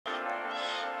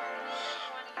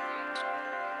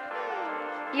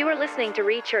You are listening to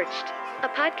Rechurched, a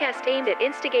podcast aimed at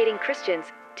instigating Christians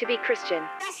to be Christian.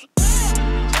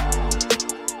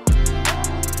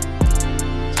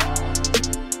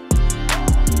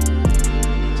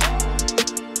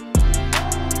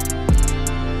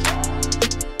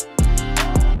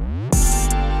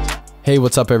 Hey,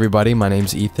 what's up, everybody? My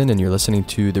name's Ethan, and you're listening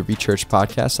to the Rechurched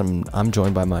podcast. I'm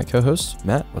joined by my co-host,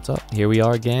 Matt. What's up? Here we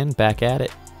are again, back at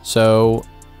it. So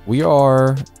we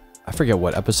are, I forget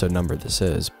what episode number this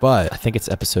is, but I think it's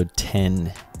episode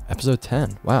 10. Episode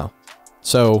 10. Wow.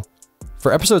 So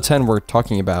for episode 10, we're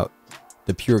talking about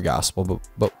the pure gospel.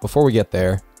 But before we get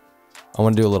there, I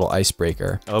want to do a little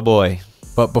icebreaker. Oh boy.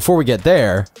 But before we get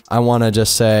there, I want to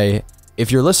just say,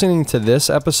 if you're listening to this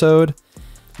episode,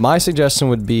 my suggestion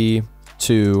would be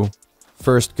to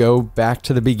first go back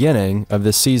to the beginning of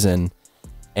this season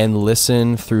and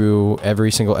listen through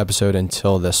every single episode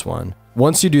until this one.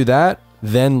 Once you do that,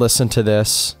 then listen to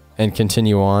this and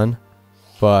continue on.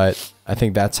 But I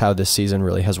think that's how this season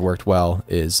really has worked well,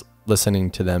 is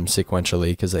listening to them sequentially,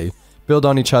 because they build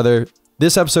on each other.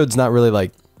 This episode's not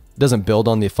really doesn't build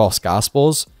on the false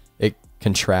gospels. It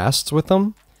contrasts with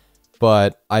them.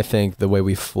 But I think the way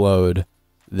we flowed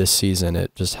this season,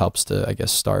 it just helps to, I guess,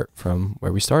 start from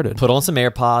where we started. Put on some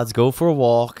AirPods, go for a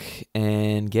walk,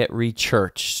 and get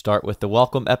rechurched. Start with the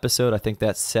welcome episode. I think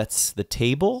that sets the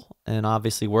table, and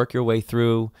obviously work your way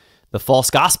through the false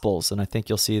gospels. And I think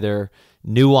you'll see they're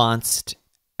nuanced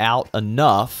out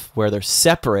enough where they're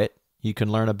separate. You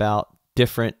can learn about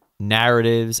different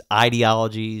narratives,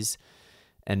 ideologies,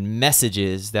 and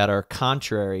messages that are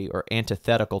contrary or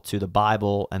antithetical to the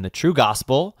Bible and the true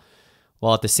gospel,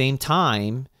 while at the same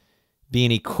time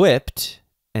being equipped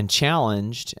and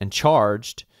challenged and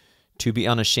charged to be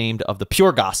unashamed of the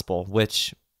pure gospel,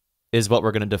 which is what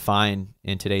we're going to define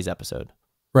in today's episode.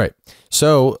 Right.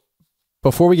 So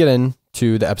before we get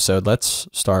into the episode, let's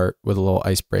start with a little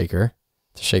icebreaker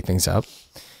to shake things up.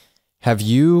 Have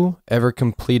you ever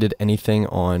completed anything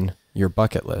on your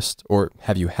bucket list, or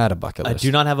have you had a bucket list? I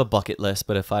do not have a bucket list,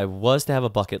 but if I was to have a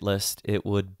bucket list, it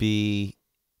would be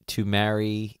to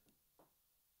marry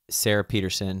Sarah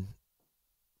Peterson,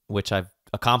 which I've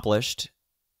accomplished,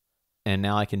 and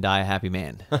now I can die a happy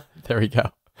man. There we go.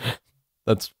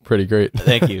 That's pretty great.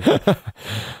 Thank you.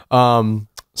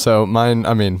 So mine,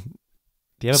 I mean,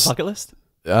 do you have a bucket list?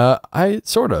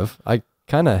 I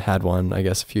kind of had one, I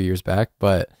guess, a few years back,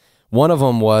 but one of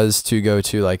them was to go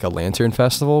to like a lantern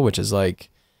festival, which is like,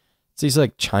 it's these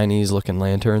like Chinese looking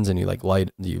lanterns, and you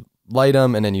light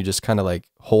them, and then you just kind of like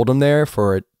hold them there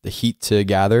for the heat to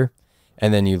gather,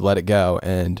 and then you let it go.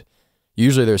 And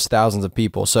usually there's thousands of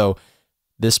people. So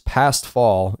this past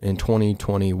fall in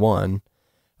 2021,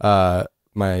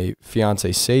 my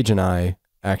fiance Sage and I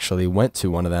actually went to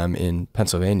one of them in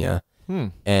Pennsylvania.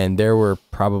 And there were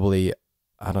probably,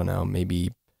 I don't know,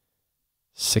 maybe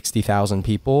 60,000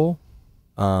 people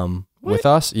with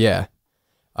us. Yeah.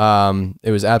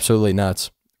 It was absolutely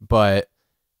nuts. But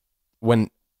when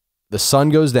the sun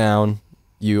goes down,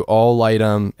 you all light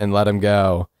them and let them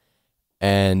go.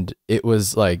 And it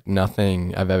was like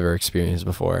nothing I've ever experienced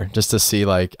before. Just to see,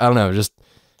 like, I don't know,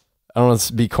 I don't want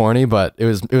to be corny, but it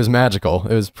was magical.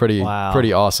 It was pretty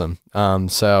awesome.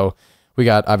 So we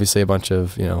got obviously a bunch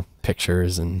of,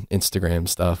 pictures and Instagram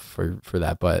stuff for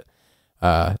that, but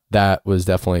that was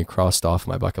definitely crossed off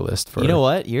my bucket list. You know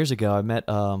what? Years ago, I met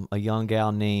a young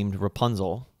gal named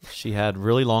Rapunzel. She had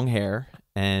really long hair,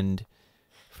 and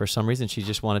for some reason, she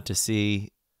just wanted to see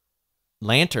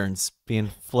lanterns being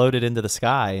floated into the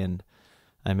sky, and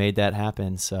I made that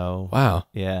happen. So wow,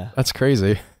 yeah, that's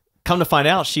crazy. Come to find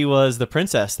out, she was the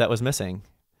princess that was missing.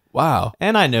 Wow.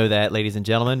 And I know that, ladies and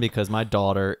gentlemen, because my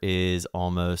daughter is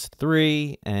almost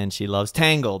 3 and she loves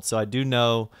Tangled. So I do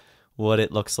know what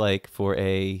it looks like for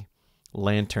a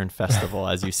lantern festival,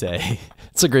 as you say.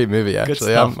 It's a great movie,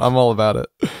 actually. I'm all about it.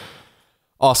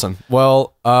 Awesome.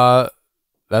 Well,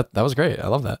 that was great. I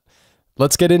love that.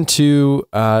 Let's get into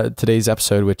today's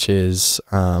episode, which is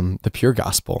the pure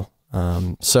gospel.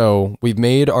 So we've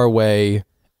made our way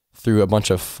through a bunch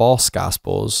of false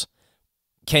gospels.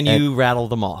 Can you rattle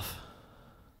them off?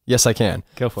 Yes, I can.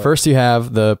 Go for it. First, you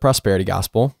have the prosperity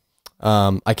gospel.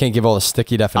 I can't give all the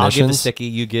sticky definitions. I'll give the sticky.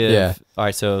 You give. Yeah. All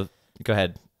right, so go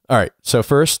ahead. All right. So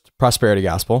first, prosperity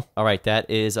gospel. All right. That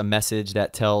is a message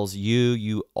that tells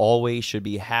you always should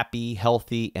be happy,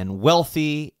 healthy, and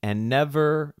wealthy, and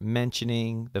never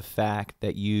mentioning the fact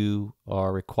that you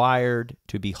are required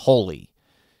to be holy.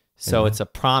 So it's a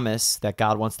promise that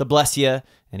God wants to bless you,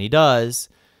 and he does,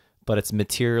 but it's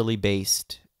materially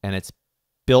based, and it's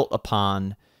built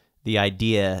upon the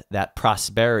idea that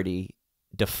prosperity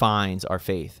defines our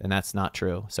faith, and that's not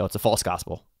true. So it's a false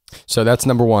gospel. So that's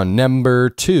number one. Number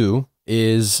two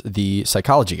is the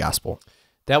psychology gospel.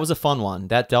 That was a fun one.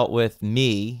 That dealt with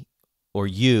me or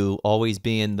you always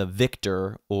being the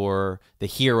victor or the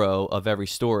hero of every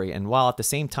story. And while at the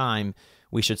same time,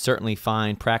 we should certainly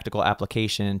find practical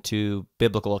application to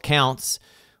biblical accounts,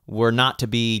 we're not to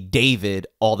be David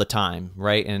all the time,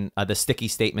 right? And the sticky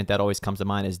statement that always comes to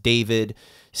mind is David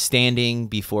standing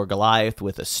before Goliath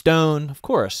with a stone. Of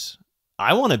course,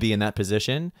 I want to be in that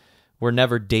position. We're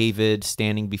never David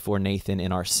standing before Nathan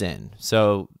in our sin.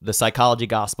 So the psychology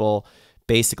gospel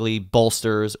basically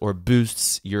bolsters or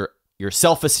boosts your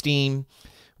self-esteem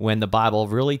when the Bible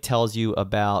really tells you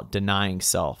about denying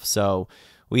self. So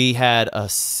we had a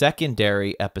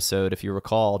secondary episode, if you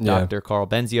recall. Dr. Carl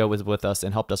Benzio was with us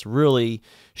and helped us really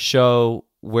show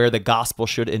where the gospel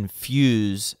should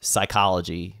infuse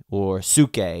psychology, or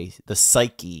suke, the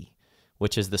psyche,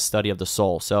 which is the study of the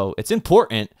soul. So it's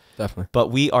important, Definitely.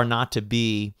 but we are not to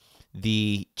be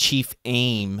the chief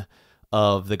aim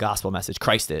of the gospel message.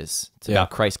 Christ is. It's about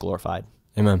Christ glorified.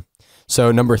 Amen.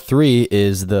 So number three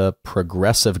is the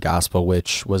progressive gospel,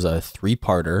 which was a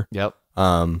 3-parter. Yep.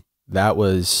 That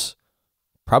was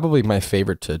probably my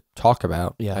favorite to talk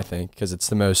about, Yeah. I think, because it's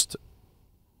the most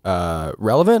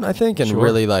relevant, I think, and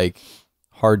really like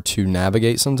hard to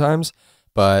navigate sometimes.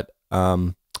 But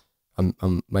I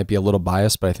might be a little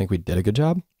biased, but I think we did a good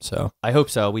job. So I hope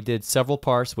so. We did several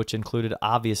parts, which included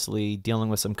obviously dealing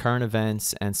with some current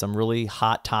events and some really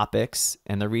hot topics.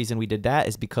 And the reason we did that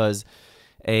is because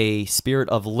a spirit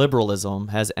of liberalism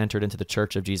has entered into the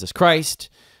Church of Jesus Christ,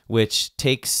 which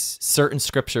takes certain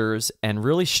scriptures and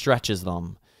really stretches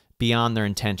them beyond their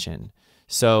intention.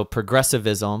 So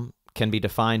progressivism can be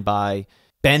defined by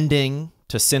bending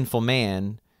to sinful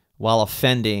man while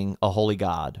offending a holy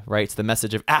God, right? It's the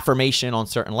message of affirmation on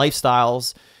certain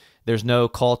lifestyles. There's no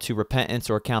call to repentance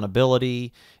or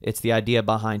accountability. It's the idea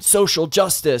behind social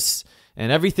justice and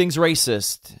everything's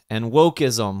racist, and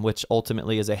wokeism, which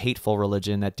ultimately is a hateful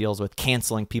religion that deals with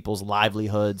canceling people's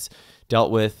livelihoods,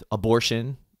 dealt with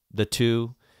abortion, the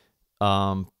two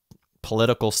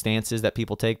political stances that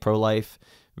people take, pro-life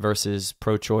versus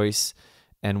pro-choice.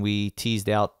 And we teased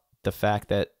out the fact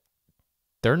that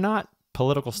they're not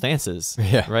political stances,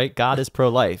 right? God is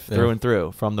pro-life through and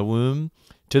through, from the womb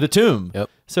to the tomb. Yep.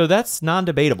 So that's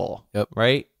non-debatable, Yep.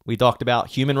 right? We talked about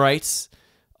human rights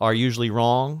are usually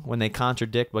wrong when they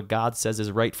contradict what God says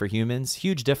is right for humans.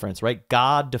 Huge difference, right?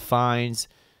 God defines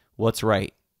what's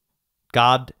right.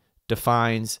 God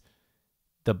defines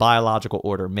the biological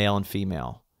order, male and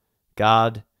female.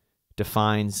 God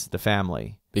defines the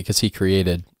family. because he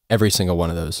created every single one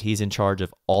of those. He's in charge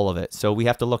of all of it. So we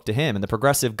have to look to him. And the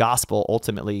progressive gospel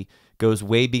ultimately goes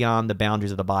way beyond the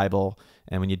boundaries of the Bible.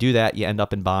 And when you do that, you end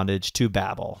up in bondage to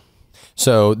Babel.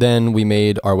 So then we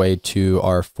made our way to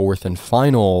our fourth and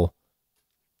final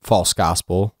false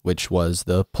gospel, which was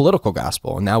the political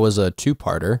gospel. And that was a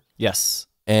 2-parter. Yes.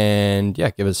 And yeah,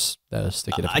 give us the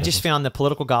sticky I just found the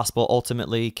political gospel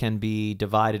ultimately can be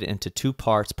divided into 2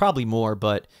 parts, probably more,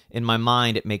 but in my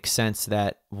mind, it makes sense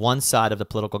that one side of the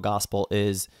political gospel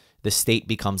is the state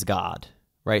becomes God,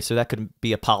 right? So that could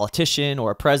be a politician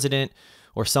or a president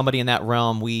or somebody in that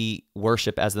realm we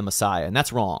worship as the Messiah, and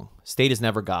that's wrong. State is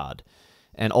never God.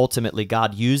 And ultimately,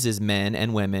 God uses men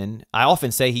and women. I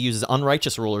often say he uses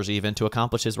unrighteous rulers even to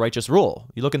accomplish his righteous rule.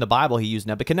 You look in the Bible, he used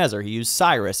Nebuchadnezzar, he used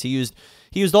Cyrus, he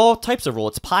used all types of rule.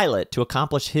 It's Pilate to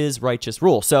accomplish his righteous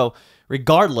rule. So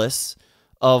regardless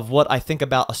of what I think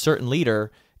about a certain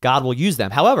leader, God will use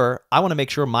them. However, I want to make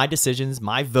sure my decisions,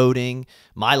 my voting,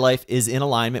 my life is in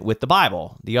alignment with the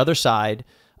Bible. The other side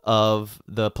of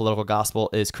the political gospel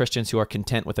is Christians who are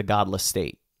content with a godless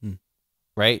state,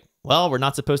 right? Well, we're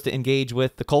not supposed to engage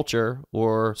with the culture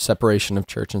or separation of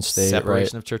church and state.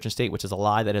 Separation of church and state, which is a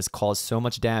lie that has caused so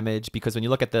much damage. Because when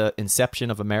you look at the inception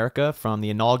of America, from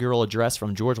the inaugural address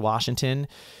from George Washington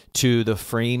to the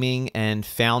framing and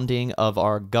founding of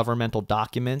our governmental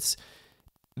documents,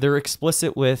 they're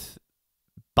explicit with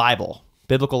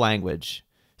biblical language.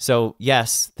 So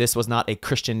yes, this was not a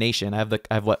Christian nation. I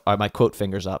have what are my quote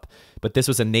fingers up, but this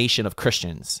was a nation of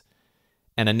Christians,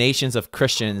 and a nations of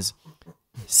Christians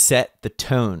set the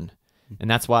tone.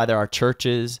 And that's why there are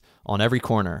churches on every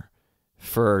corner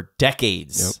for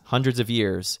decades, hundreds of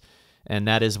years. And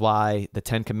that is why the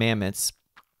 10 Commandments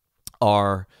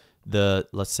are the,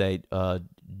 let's say, I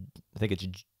think it's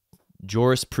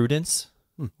jurisprudence,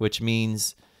 which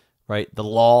means, right, the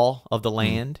law of the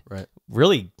land. Right.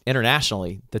 Really,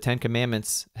 internationally, the 10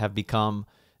 Commandments have become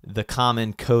the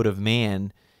common code of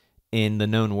man in the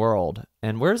known world.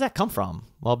 And where does that come from?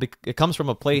 Well, it comes from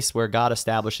a place where God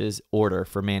establishes order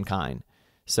for mankind.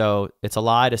 So it's a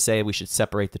lie to say we should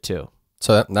separate the two.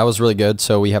 So that was really good.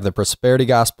 So we have the prosperity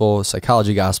gospel,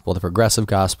 psychology gospel, the progressive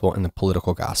gospel, and the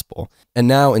political gospel. And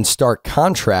now in stark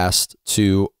contrast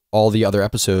to all the other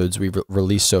episodes we've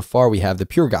released so far, we have the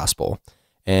pure gospel.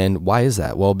 And why is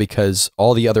that? Well, because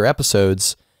all the other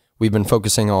episodes, we've been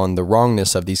focusing on the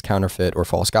wrongness of these counterfeit or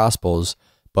false gospels.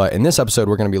 But in this episode,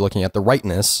 we're going to be looking at the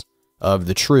rightness of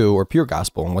the true or pure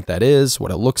gospel and what that is, what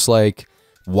it looks like,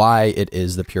 why it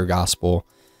is the pure gospel.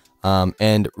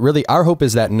 And really, our hope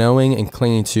is that knowing and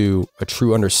clinging to a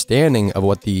true understanding of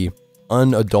what the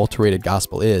unadulterated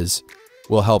gospel is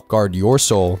will help guard your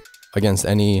soul against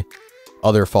any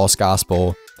other false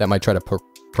gospel that might try to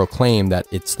proclaim that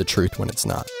it's the truth when it's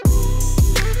not.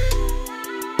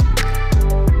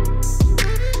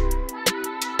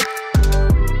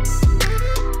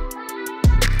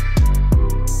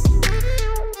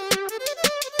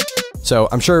 So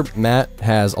I'm sure Matt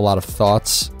has a lot of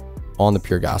thoughts on the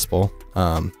pure gospel.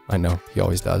 I know he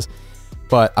always does,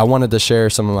 but I wanted to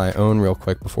share some of my own real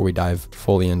quick before we dive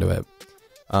fully into it.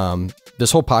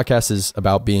 This whole podcast is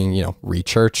about being,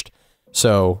 rechurched.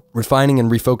 So refining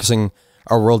and refocusing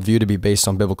our worldview to be based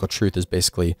on biblical truth is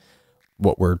basically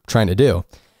what we're trying to do.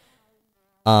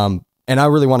 And I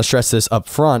really want to stress this up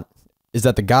front, is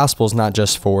that the gospel is not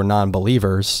just for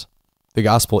non-believers. The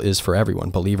gospel is for everyone,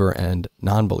 believer and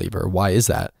non-believer. Why is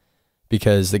that?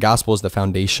 Because the gospel is the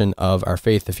foundation of our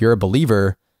faith. If you're a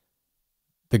believer,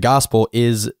 the gospel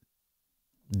is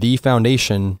the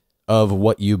foundation of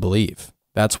what you believe.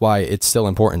 That's why it's still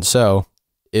important. So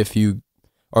if you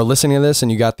are listening to this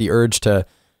and you got the urge to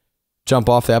jump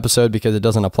off the episode because it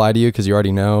doesn't apply to you because you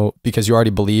already know, because you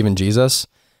already believe in Jesus,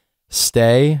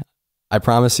 stay. I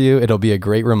promise you, it'll be a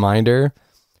great reminder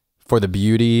for the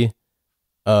beauty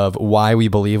of why we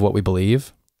believe what we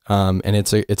believe. And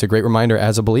it's a great reminder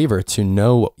as a believer to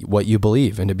know what you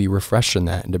believe and to be refreshed in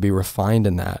that and to be refined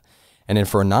in that. And then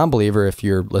for a non-believer, if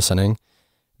you're listening,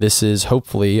 this is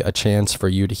hopefully a chance for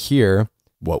you to hear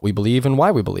what we believe and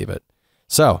why we believe it.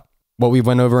 So what we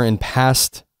went over in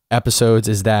past episodes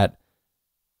is that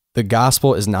the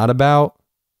gospel is not about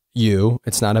you.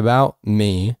 It's not about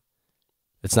me.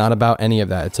 It's not about any of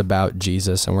that. It's about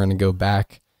Jesus. And we're going to go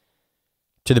back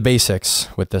to the basics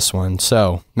with this one.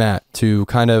 So Matt, to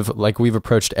kind of like we've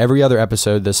approached every other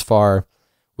episode this far,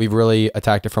 we've really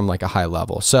attacked it from like a high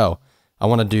level. So I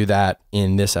want to do that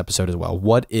in this episode as well.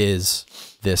 What is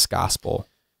this gospel?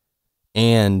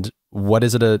 And what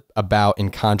is it about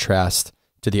in contrast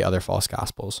to the other false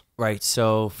gospels? Right.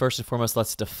 So first and foremost,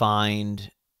 let's define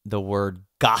the word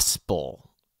gospel.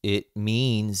 It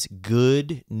means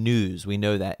good news. We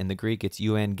know that in the Greek, it's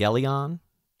euangelion.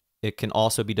 It can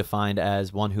also be defined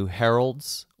as one who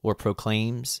heralds or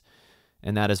proclaims,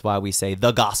 and that is why we say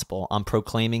the gospel. I'm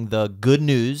proclaiming the good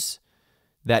news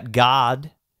that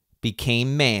God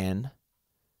became man.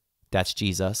 That's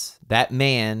Jesus. That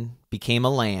man became a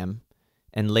lamb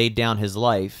and laid down his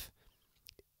life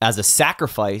as a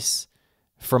sacrifice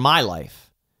for my life.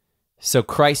 So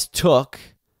Christ took,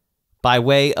 by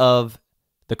way of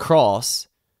the cross,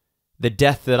 the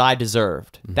death that I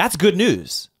deserved. That's good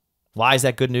news. Why is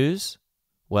that good news?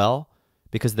 Well,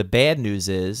 because the bad news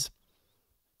is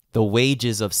the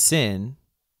wages of sin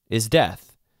is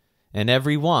death. And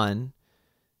everyone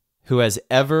who has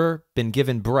ever been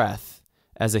given breath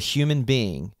as a human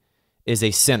being is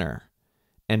a sinner.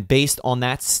 And based on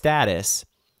that status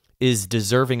is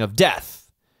deserving of death.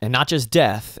 And not just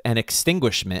death and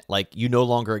extinguishment, like you no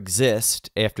longer exist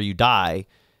after you die.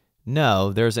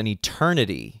 No, there's an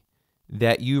eternity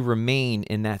that you remain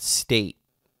in that state.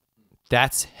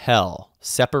 That's hell,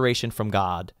 separation from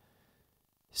God.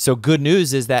 So good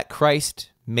news is that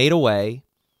Christ made a way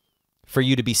for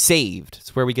you to be saved.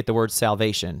 It's where we get the word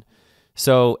salvation.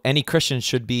 So any Christian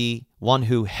should be one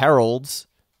who heralds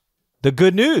the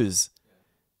good news,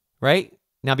 right?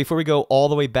 Now, before we go all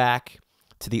the way back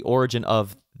to the origin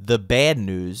of the bad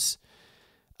news,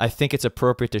 I think it's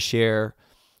appropriate to share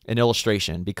an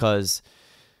illustration, because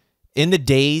in the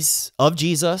days of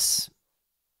Jesus,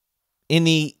 in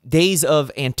the days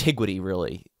of antiquity,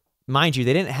 really, mind you,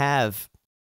 they didn't have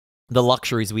the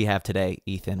luxuries we have today,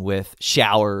 Ethan, with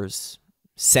showers,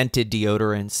 scented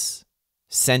deodorants,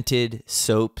 scented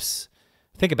soaps.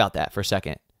 Think about that for a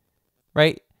second,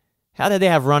 right? How did they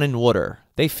have running water?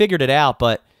 They figured it out,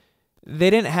 but they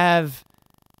didn't have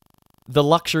the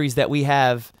luxuries that we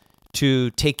have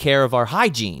to take care of our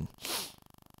hygiene.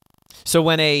 So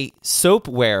when a soap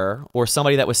wearer or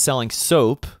somebody that was selling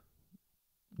soap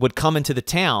would come into the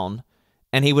town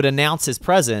and he would announce his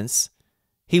presence,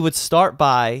 he would start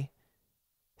by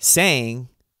saying,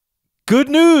 "Good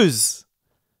news!"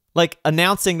 Like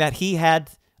announcing that he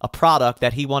had a product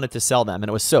that he wanted to sell them, and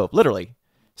it was soap, literally.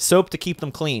 soap to keep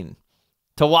them clean,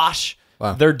 to wash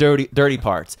Wow. their dirty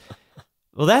parts.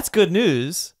 Well, that's good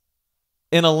news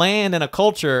in a land and a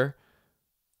culture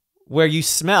where you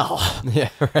smell, Yeah,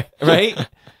 right. right?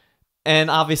 And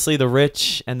obviously the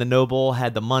rich and the noble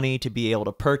had the money to be able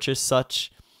to purchase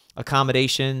such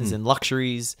accommodations and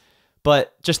luxuries.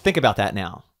 But just think about that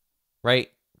now,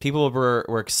 right? People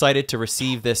were excited to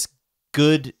receive this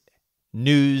good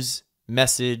news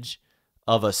message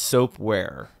of a soap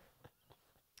wearer.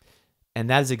 And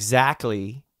that is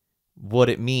exactly what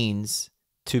it means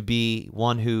to be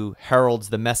one who heralds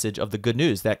the message of the good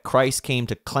news, that Christ came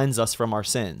to cleanse us from our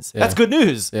sins. Yeah. That's good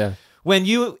news. Yeah. When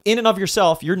you, in and of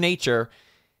yourself, your nature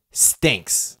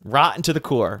stinks, rotten to the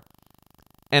core.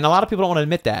 And a lot of people don't want to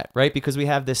admit that, right? Because we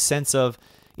have this sense of,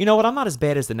 you know what, I'm not as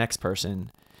bad as the next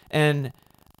person. And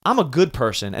I'm a good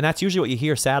person. And that's usually what you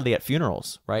hear, sadly, at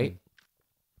funerals, right?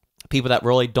 People that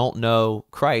really don't know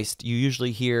Christ, you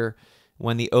usually hear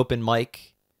when the open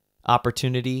mic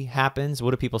opportunity happens,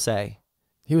 what do people say?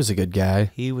 He was a good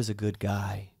guy. He was a good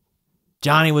guy.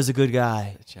 Johnny was a good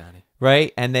guy. Johnny.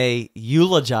 Right? And they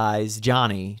eulogize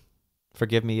Johnny.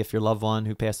 Forgive me if your loved one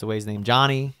who passed away is named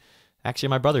Johnny. Actually,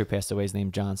 my brother who passed away is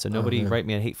named John. So nobody write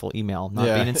me a hateful email. I'm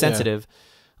not being insensitive.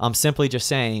 I'm simply just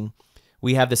saying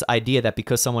we have this idea that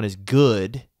because someone is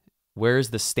good,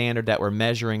 where's the standard that we're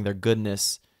measuring their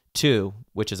goodness to,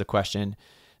 which is a question,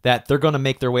 that they're going to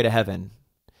make their way to heaven.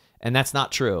 And that's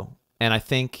not true. And I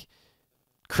think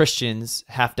Christians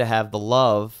have to have the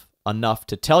love enough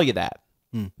to tell you that.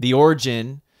 The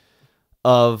origin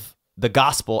of the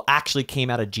gospel actually came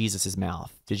out of Jesus's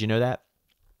mouth. Did you know that?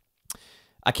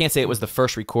 I can't say it was the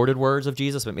first recorded words of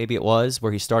Jesus, but maybe it was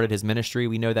where he started his ministry.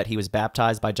 We know that he was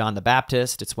baptized by John the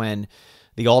Baptist. It's when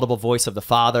the audible voice of the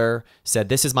Father said,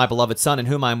 "This is my beloved Son in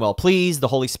whom I am well pleased." The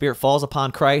Holy Spirit falls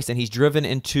upon Christ and he's driven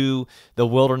into the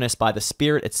wilderness by the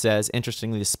Spirit. It says,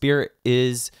 interestingly, the Spirit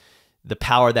is the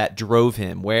power that drove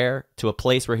him. Where? To a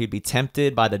place where he'd be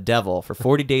tempted by the devil for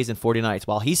 40 days and 40 nights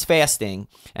while he's fasting,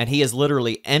 and he is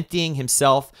literally emptying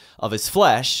himself of his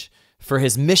flesh for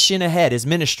his mission ahead. His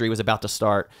ministry was about to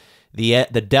start.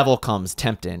 The devil comes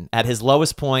tempting. At his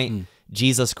lowest point,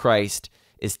 Jesus Christ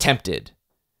is tempted.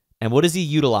 And what does he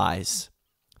utilize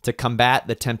to combat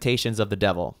the temptations of the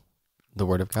devil? The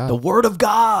Word of God. The Word of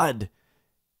God.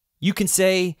 You can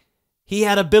say he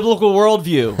had a biblical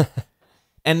worldview.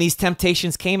 And these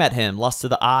temptations came at him, lust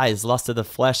of the eyes, lust of the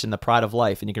flesh, and the pride of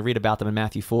life. And you can read about them in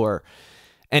Matthew 4.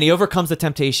 And he overcomes the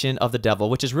temptation of the devil,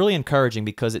 which is really encouraging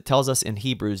because it tells us in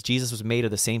Hebrews, Jesus was made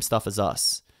of the same stuff as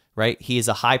us, right? He is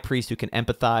a high priest who can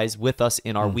empathize with us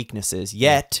in our weaknesses.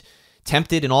 Yet,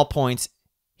 tempted in all points,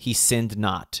 he sinned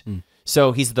not.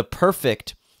 So he's the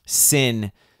perfect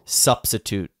sin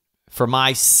substitute for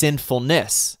my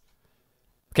sinfulness.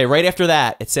 Okay, right after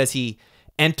that, it says he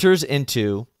enters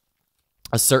into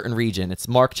a certain region. It's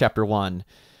Mark chapter 1.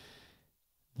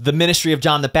 The ministry of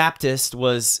John the Baptist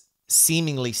was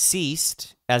seemingly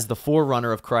ceased as the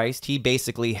forerunner of Christ. He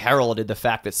basically heralded the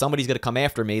fact that somebody's going to come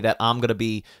after me that I'm going to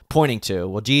be pointing to.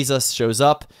 Well, Jesus shows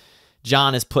up.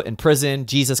 John is put in prison.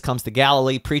 Jesus comes to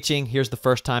Galilee preaching. Here's the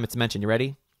first time it's mentioned. You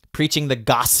ready? Preaching the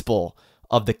gospel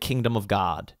of the kingdom of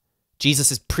God.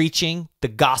 Jesus is preaching the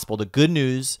gospel, the good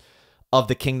news of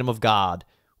the kingdom of God.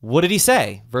 What did he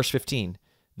say? Verse 15.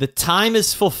 The time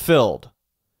is fulfilled.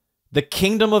 The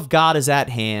kingdom of God is at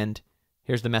hand.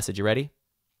 Here's the message. You ready?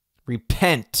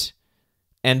 Repent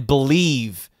and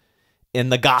believe in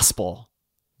the gospel.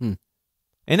 Isn't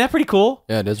that pretty cool?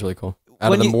 Yeah, it is really cool.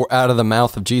 Out of the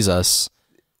mouth of Jesus,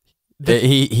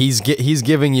 he's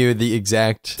giving you the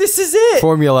exact This is it.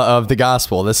 formula of the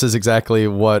gospel. This is exactly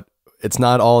what. It's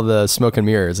not all the smoke and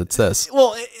mirrors. It's this.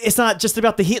 Well, it's not just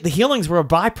about the healings were a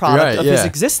byproduct of his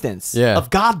existence,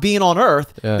 of God being on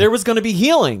earth. Yeah. There was going to be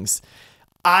healings.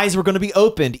 Eyes were going to be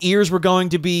opened. Ears were going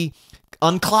to be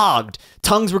unclogged.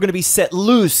 Tongues were going to be set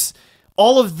loose.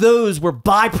 All of those were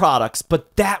byproducts,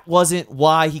 but that wasn't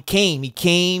why he came. He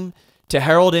came to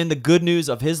herald in the good news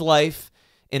of his life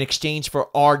in exchange for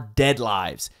our dead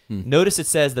lives. Notice it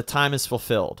says the time is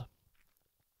fulfilled.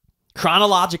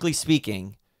 Chronologically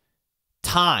speaking,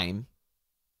 time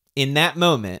in that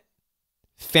moment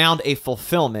found a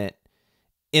fulfillment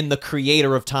in the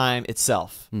creator of time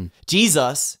itself.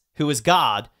 Jesus, who is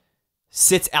God,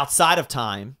 sits outside of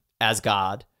time as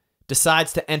God,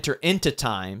 decides to enter into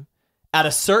time at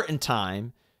a certain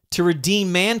time to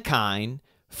redeem mankind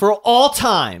for all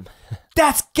time.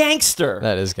 That's gangster.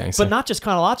 That is gangster. But not just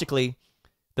chronologically.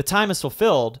 The time is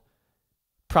fulfilled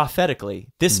prophetically.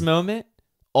 This moment,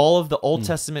 all of the Old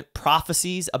Testament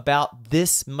prophecies about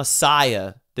this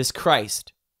Messiah, this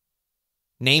Christ,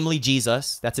 namely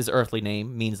Jesus, that's his earthly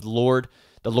name, means Lord,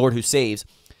 the Lord who saves.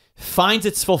 finds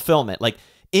its fulfillment. Like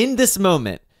in this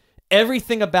moment,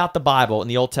 everything about the Bible in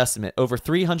the Old Testament, over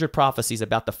 300 prophecies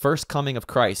about the first coming of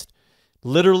Christ,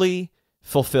 literally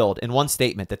fulfilled in one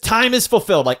statement. The time is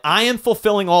fulfilled. Like I am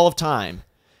fulfilling all of time.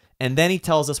 And then he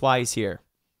tells us why he's here.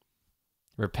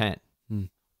 Repent,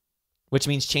 which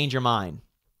means change your mind.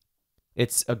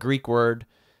 It's a Greek word,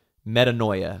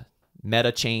 metanoia.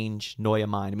 Meta change, noia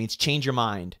mind. It means change your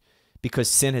mind because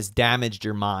sin has damaged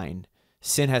your mind.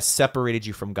 Sin has separated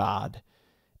you from God.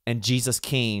 And Jesus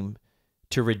came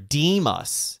to redeem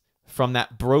us from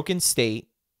that broken state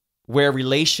where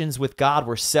relations with God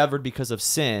were severed because of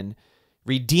sin,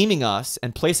 redeeming us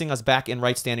and placing us back in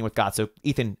right standing with God. So,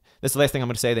 Ethan, this is the last thing I'm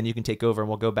going to say, then you can take over and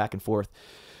we'll go back and forth.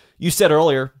 You said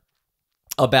earlier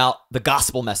about the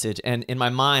gospel message, and in my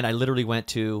mind, I literally went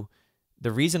to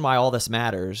the reason why all this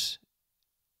matters,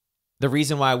 the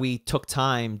reason why we took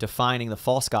time defining the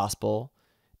false gospel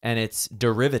and its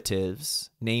derivatives,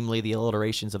 namely the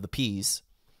alliterations of the P's,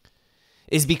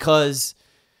 is because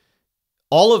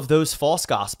all of those false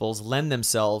gospels lend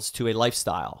themselves to a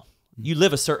lifestyle. You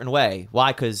live a certain way.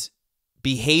 Why? Because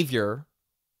behavior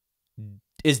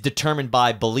is determined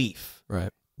by belief.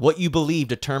 Right. What you believe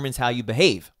determines how you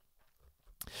behave.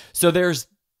 So there's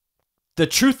the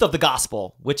truth of the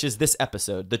gospel, which is this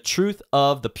episode, the truth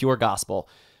of the pure gospel.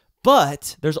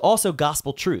 But there's also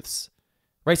gospel truths,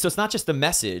 right? So it's not just the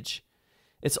message.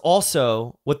 It's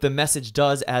also what the message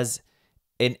does as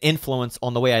an influence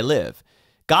on the way I live.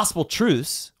 Gospel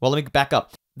truths, well, let me back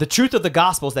up. The truth of the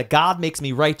gospel is that God makes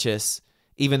me righteous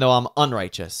even though I'm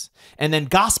unrighteous. And then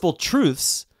gospel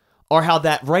truths are how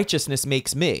that righteousness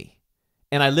makes me.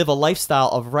 And I live a lifestyle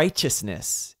of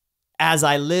righteousness as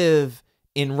I live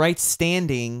in right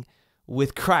standing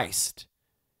with Christ.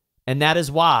 And that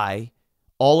is why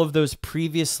all of those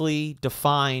previously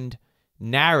defined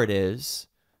narratives,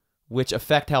 which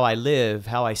affect how I live,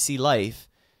 how I see life,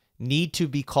 need to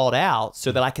be called out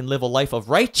so that I can live a life of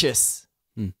righteous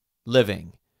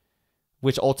living,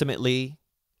 which ultimately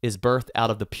is birthed out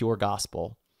of the pure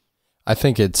gospel. I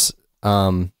think it's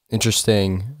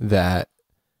interesting that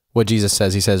what Jesus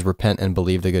says, he says, repent and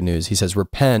believe the good news. He says,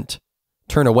 repent,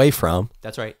 turn away from.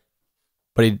 That's right.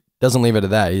 But he doesn't leave it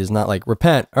at that. He's not like,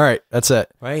 repent, all right, that's it.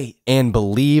 Right. And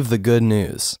believe the good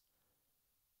news.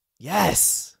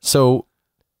 Yes. So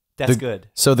that's good.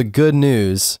 So the good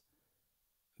news,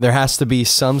 there has to be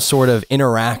some sort of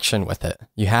interaction with it.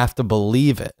 You have to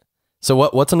believe it. So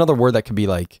what's another word that could be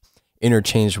like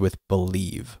interchanged with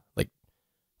believe? Like,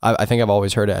 I think I've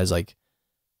always heard it as like,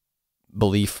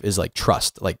 belief is like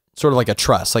trust, like sort of like a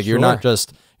trust. Like you're not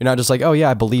just like, oh yeah,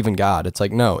 I believe in God. It's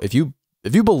like, no, if you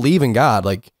believe in God,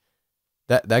 like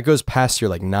that goes past your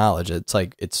like knowledge. It's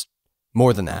like, it's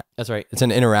more than that. That's right. It's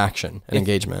an interaction, an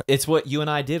engagement. It's what you and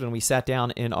I did when we sat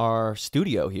down in our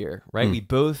studio here, right? We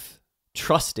both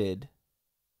trusted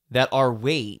that our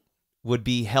weight would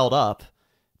be held up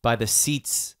by the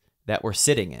seats that we're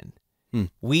sitting in.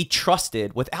 We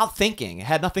trusted without thinking. It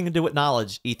had nothing to do with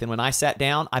knowledge, Ethan. When I sat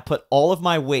down, I put all of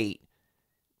my weight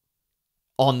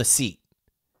on the seat.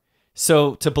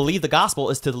 So to believe the gospel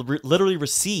is to literally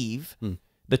receive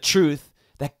the truth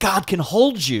that God can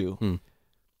hold you.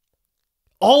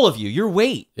 All of you, your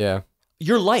weight,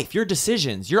 your life, your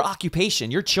decisions, your occupation,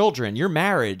 your children, your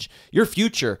marriage, your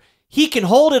future. He can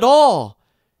hold it all.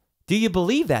 Do you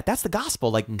believe that? That's the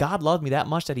gospel. Like God loved me that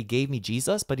much that he gave me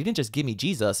Jesus, but he didn't just give me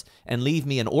Jesus and leave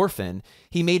me an orphan.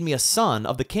 He made me a son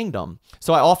of the kingdom.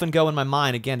 So I often go in my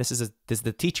mind, again, this is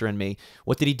the teacher in me.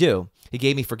 What did he do? He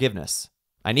gave me forgiveness.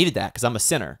 I needed that because I'm a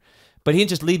sinner. But he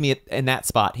didn't just leave me in that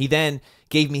spot. He then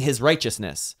gave me his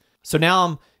righteousness. So now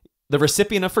I'm the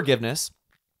recipient of forgiveness.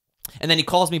 And then he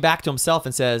calls me back to himself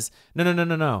and says,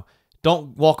 no.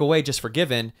 Don't walk away just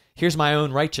forgiven. Here's my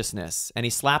own righteousness. And he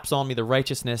slaps on me the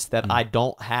righteousness that I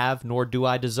don't have, nor do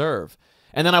I deserve.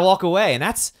 And then I walk away, and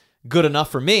that's good enough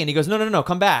for me. And he goes, no,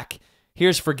 come back.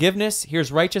 Here's forgiveness.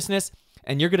 Here's righteousness.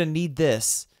 And you're going to need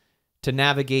this to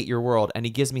navigate your world. And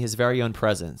he gives me his very own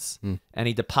presence. And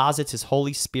he deposits his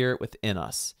Holy Spirit within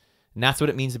us. And that's what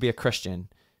it means to be a Christian.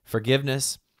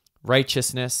 Forgiveness,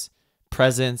 righteousness,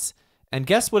 presence. And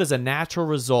guess what is a natural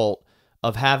result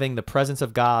of having the presence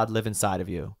of God live inside of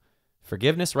you?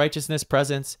 Forgiveness, righteousness,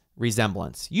 presence,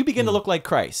 resemblance. You begin to look like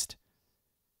Christ.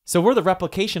 So we're the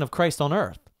replication of Christ on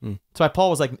earth. That's why Paul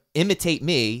was like, imitate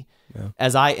me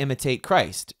as I imitate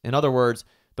Christ. In other words,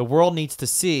 the world needs to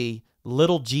see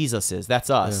little Jesuses.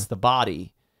 That's us, the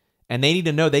body. And they need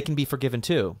to know they can be forgiven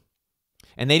too.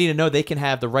 And they need to know they can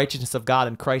have the righteousness of God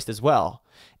in Christ as well.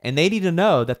 And they need to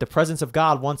know that the presence of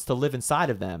God wants to live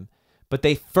inside of them. But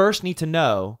they first need to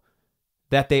know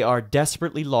that they are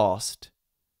desperately lost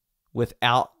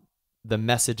without the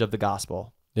message of the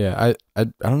gospel. Yeah, I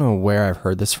don't know where I've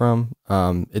heard this from.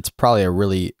 It's probably a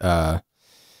really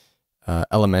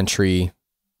elementary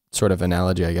sort of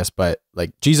analogy, I guess, but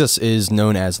like Jesus is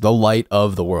known as the light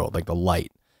of the world, like the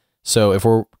light. So if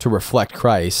we're to reflect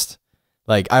Christ,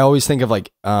 like I always think of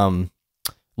like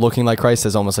looking like Christ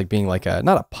as almost like being like a,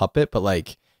 not a puppet, but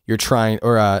like you're trying,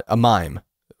 or a mime.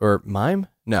 Or mime?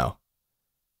 No.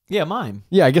 Yeah, mime.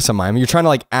 Yeah, I guess a mime. You're trying to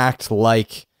like act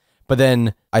like, but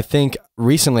then I think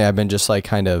recently I've been just like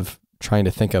kind of trying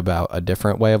to think about a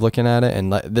different way of looking at it.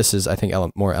 And this is, I think,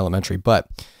 more elementary, but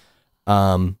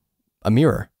a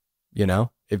mirror, you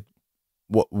know, if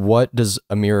what does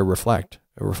a mirror reflect?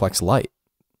 It reflects light.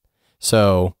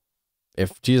 So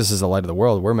if Jesus is the light of the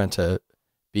world, we're meant to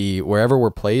be wherever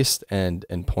we're placed and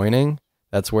pointing.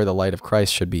 That's where the light of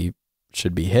Christ should be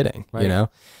hitting, right. You know?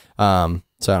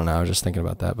 So I don't know. I was just thinking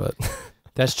about that, but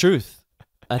that's truth.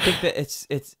 I think that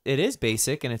it is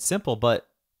basic and it's simple, but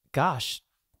gosh,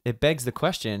 it begs the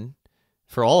question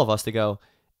for all of us to go,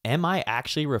 am I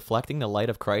actually reflecting the light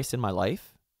of Christ in my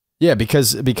life? Yeah,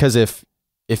 because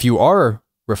if you are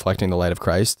reflecting the light of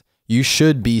Christ, you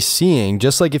should be seeing,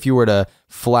 just like if you were to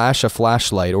flash a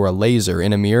flashlight or a laser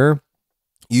in a mirror,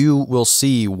 you will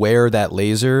see where that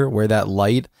laser, where that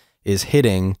light is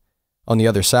hitting on the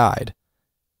other side.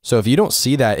 So if you don't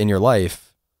see that in your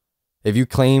life, if you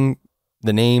claim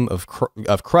the name of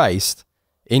Christ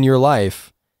in your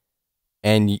life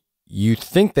and you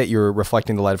think that you're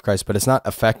reflecting the light of Christ, but it's not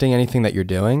affecting anything that you're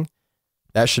doing,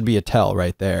 that should be a tell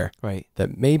right there. Right.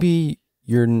 That maybe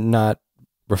you're not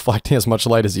reflecting as much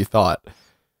light as you thought.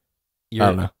 I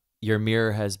don't know. Your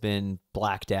mirror has been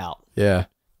blacked out. Yeah.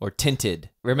 Or tinted.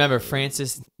 Remember,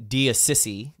 Francis de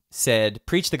Assisi said,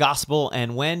 preach the gospel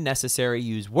and when necessary,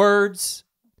 use words.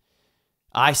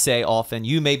 I say often,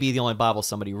 you may be the only Bible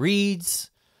somebody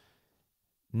reads.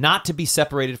 Not to be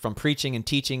separated from preaching and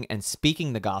teaching and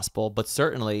speaking the gospel, but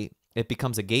certainly it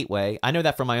becomes a gateway. I know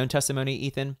that from my own testimony,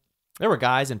 Ethan. There were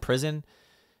guys in prison.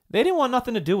 They didn't want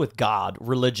nothing to do with God,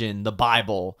 religion, the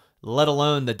Bible, let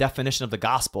alone the definition of the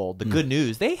gospel, the good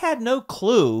news. They had no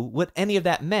clue what any of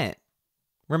that meant.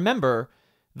 Remember,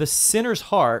 the sinner's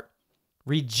heart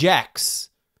rejects,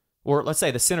 or let's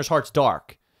say the sinner's heart's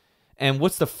dark. And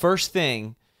what's the first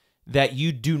thing that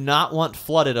you do not want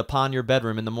flooded upon your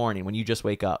bedroom in the morning when you just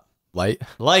wake up? Light.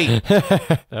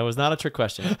 That was not a trick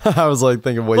question. I was like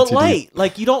thinking way too light, deep.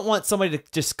 like you don't want somebody to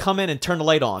just come in and turn the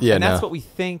light on. Yeah, and that's no. what we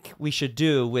think we should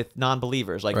do with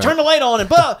non-believers. Like, Right. turn the light on and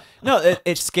blah. No,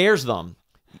 it scares them.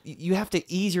 You have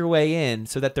to ease your way in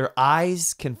so that their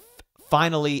eyes can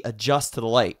finally adjust to the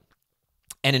light.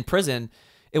 And in prison,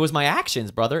 it was my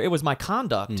actions, brother. It was my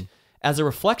conduct as a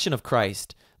reflection of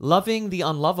Christ, loving the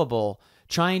unlovable,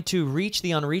 trying to reach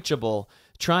the unreachable,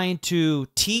 trying to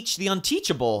teach the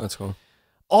unteachable. That's cool.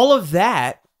 All of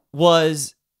that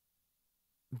was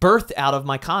birthed out of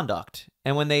my conduct.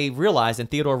 And when they realized, and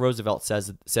Theodore Roosevelt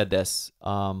said this,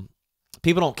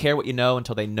 people don't care what you know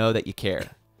until they know that you care.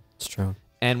 It's true.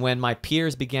 And when my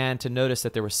peers began to notice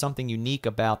that there was something unique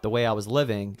about the way I was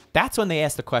living, that's when they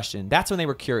asked the question. That's when they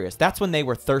were curious. That's when they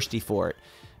were thirsty for it.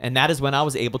 And that is when I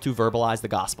was able to verbalize the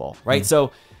gospel, right?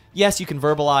 So yes, you can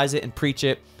verbalize it and preach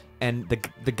it, and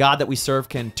the God that we serve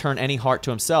can turn any heart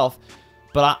to himself.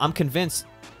 But I'm convinced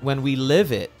when we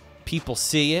live it, people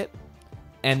see it,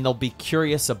 and they'll be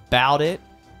curious about it.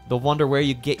 They'll wonder where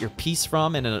you get your peace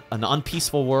from in an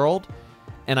unpeaceful world.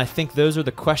 And I think those are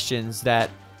the questions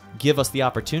that give us the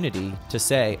opportunity to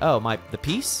say, oh, the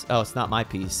peace? Oh, it's not my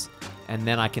peace. And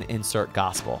then I can insert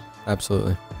gospel.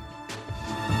 Absolutely.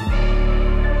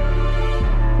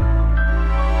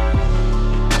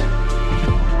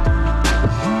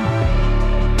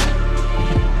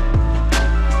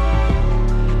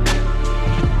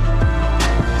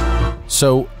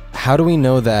 So how do we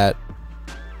know that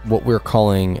what we're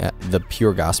calling the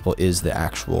pure gospel is the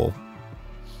actual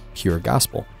pure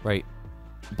gospel? Right.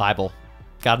 Bible.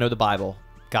 Got to know the Bible.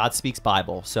 God speaks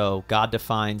Bible. So God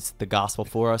defines the gospel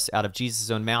for us out of Jesus'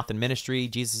 own mouth and ministry.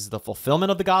 Jesus is the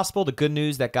fulfillment of the gospel, the good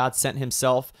news that God sent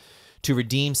himself to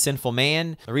redeem sinful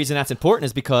man. The reason that's important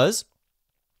is because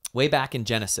way back in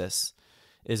Genesis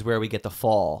is where we get the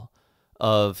fall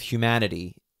of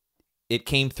humanity. It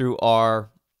came through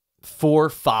our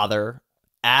forefather,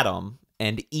 Adam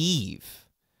and Eve.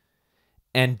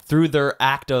 And through their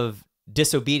act of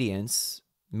disobedience,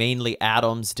 mainly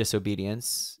Adam's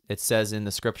disobedience, it says in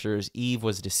the scriptures, Eve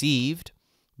was deceived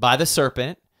by the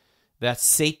serpent, that's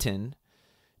Satan,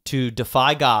 to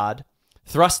defy God,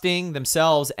 thrusting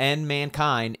themselves and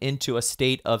mankind into a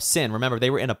state of sin. Remember,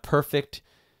 they were in a perfect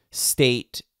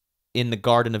state in the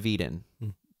Garden of Eden.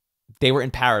 They were in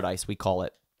paradise, we call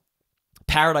it.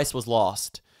 Paradise was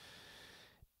lost.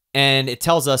 And it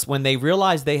tells us when they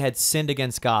realized they had sinned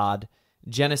against God,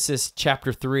 Genesis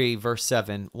chapter 3, verse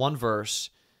 7, one verse,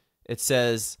 it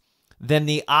says, "Then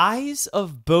the eyes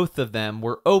of both of them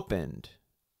were opened,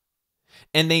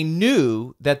 and they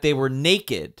knew that they were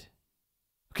naked."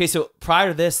 Okay, so prior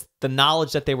to this, the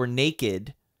knowledge that they were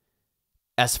naked,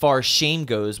 as far as shame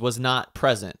goes, was not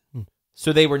present.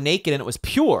 So they were naked and it was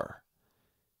pure.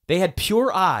 They had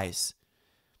pure eyes.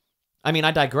 I mean,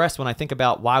 I digress when I think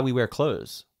about why we wear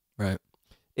clothes. Right.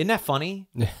 Isn't that funny?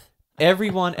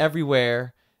 Everyone,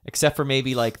 everywhere, except for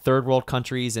maybe like third world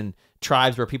countries and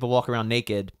tribes where people walk around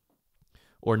naked,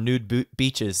 or nude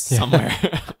beaches somewhere.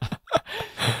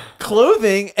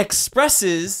 Clothing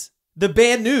expresses the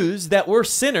bad news that we're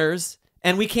sinners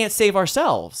and we can't save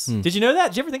ourselves. Did you know that?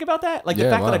 Did you ever think about that? Like the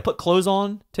fact that I put clothes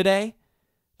on today.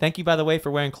 Thank you, by the way,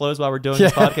 for wearing clothes while we're doing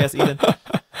this podcast, Ethan.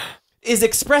 Is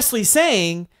expressly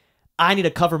saying, I need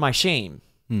to cover my shame.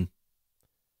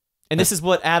 And this is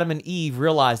what Adam and Eve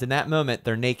realized in that moment.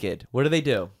 They're naked. What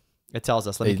do? It tells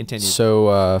us. Let me continue.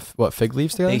 So, what, fig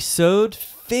leaves together? They sewed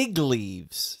fig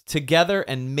leaves together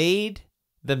and made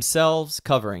themselves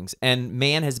coverings. And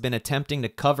man has been attempting to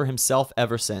cover himself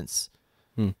ever since.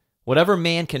 Whatever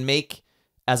man can make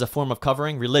as a form of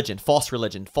covering, religion, false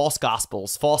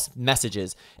gospels, false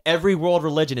messages. Every world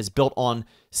religion is built on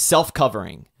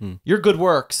self-covering. Your good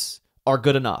works are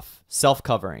good enough.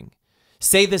 Self-covering.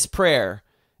 Say this prayer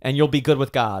and you'll be good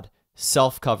with God.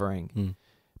 Self-covering.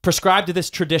 Prescribe to this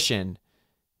tradition.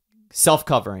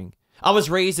 Self-covering. I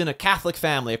was raised in a Catholic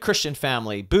family, a Christian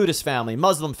family, Buddhist family,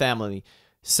 Muslim family.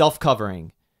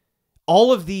 Self-covering.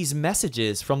 All of these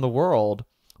messages from the world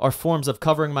are forms of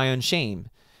covering my own shame.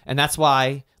 And that's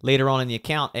why later on in the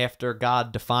account, after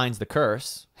God defines the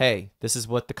curse, hey, this is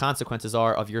what the consequences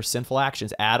are of your sinful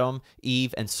actions, Adam,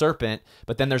 Eve, and serpent.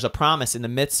 But then there's a promise in the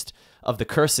midst of the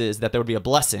curses that there would be a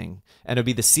blessing, and it would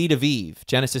be the seed of Eve,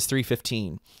 Genesis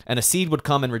 3:15, and a seed would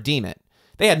come and redeem it.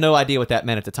 They had no idea what that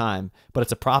meant at the time, but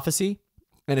it's a prophecy,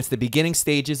 and it's the beginning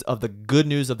stages of the good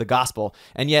news of the gospel.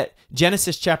 And yet,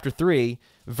 Genesis chapter 3,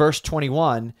 verse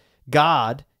 21,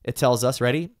 God, it tells us,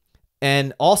 ready?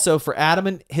 And also for Adam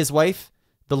and his wife,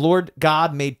 the Lord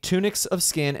God made tunics of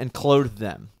skin and clothed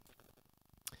them.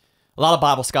 A lot of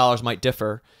Bible scholars might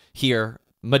differ here.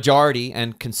 Majority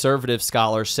and conservative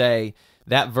scholars say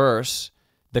that verse,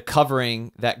 the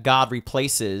covering that God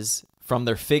replaces from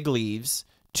their fig leaves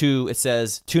to, it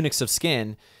says, tunics of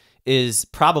skin, is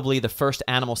probably the first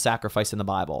animal sacrifice in the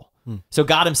Bible. So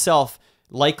God himself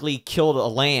likely killed a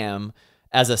lamb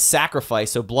as a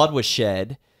sacrifice, so blood was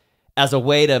shed, as a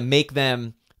way to make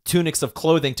them tunics of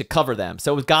clothing to cover them.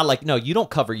 So it was God like, no, you don't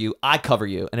cover you, I cover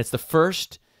you. And it's the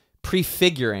first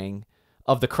prefiguring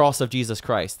of the cross of Jesus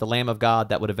Christ, the Lamb of God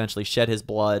that would eventually shed his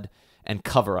blood and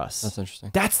cover us. That's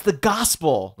interesting. That's the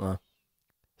gospel.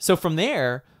 So from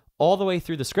there, all the way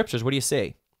through the scriptures, what do you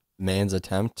see? Man's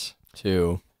attempt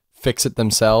to fix it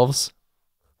themselves.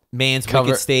 Man's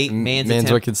wicked state.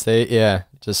 Man's wicked state, yeah.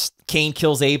 Just Cain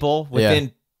kills Abel.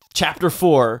 Within chapter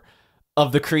 4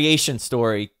 of the creation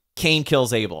story, Cain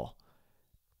kills Abel.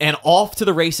 And off to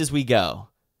the races we go.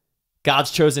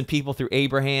 God's chosen people through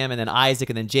Abraham and then Isaac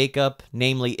and then Jacob,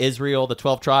 namely Israel, the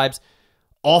 12 tribes.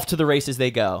 Off to the races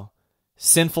they go.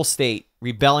 Sinful state,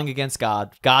 rebelling against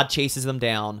God. God chases them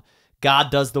down. God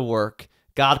does the work.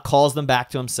 God calls them back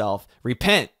to himself.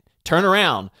 Repent. Turn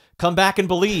around. Come back and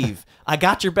believe. I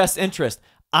got your best interest.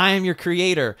 I am your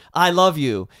creator. I love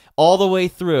you. All the way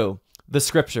through the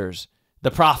scriptures,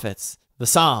 the prophets, the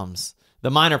Psalms,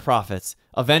 the minor prophets.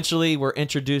 Eventually, we're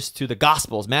introduced to the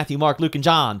Gospels, Matthew, Mark, Luke, and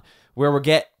John, where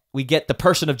we get the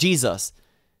person of Jesus,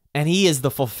 and he is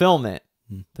the fulfillment.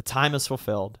 The time is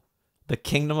fulfilled. The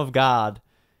kingdom of God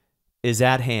is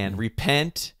at hand.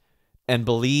 Repent and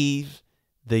believe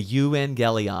the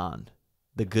evangelion,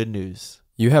 the good news.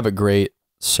 You have a great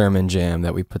sermon jam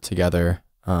that we put together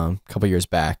a couple years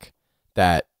back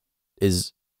that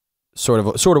is sort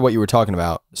of what you were talking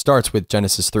about. Starts with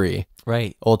Genesis 3.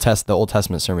 Right. The Old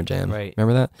Testament sermon jam. Right.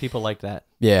 Remember that? People like that.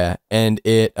 Yeah, and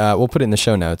it we'll put it in the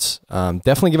show notes.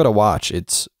 Definitely give it a watch.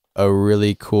 It's a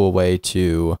really cool way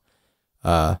to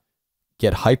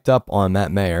get hyped up on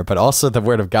Matt Mayer, but also the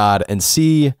Word of God, and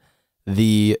see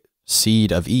the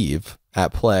seed of Eve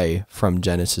at play from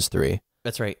Genesis 3.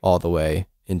 That's right. All the way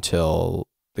until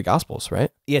the Gospels,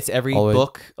 right? Yeah, it's every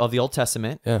book of the Old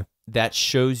Testament that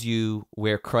shows you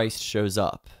where Christ shows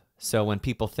up. So when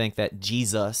people think that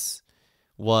Jesus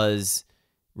was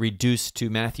reduced to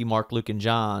Matthew, Mark, Luke, and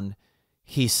John,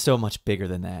 he's so much bigger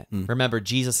than that. Remember,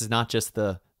 Jesus is not just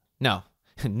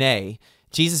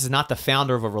Jesus is not the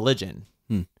founder of a religion.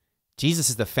 Jesus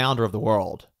is the founder of the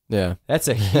world. Yeah. That's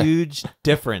a huge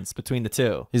difference between the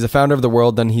two. He's the founder of the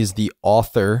world, then he's the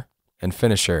author and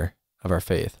finisher of our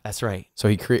faith. That's right. So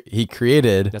he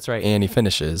created, That's right. and he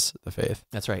finishes the faith.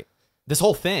 That's right. This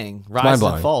whole thing rises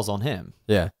and falls on him.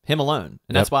 Yeah. Him alone.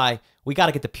 And that's why we got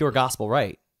to get the pure gospel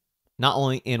right. Not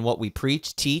only in what we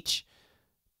preach, teach,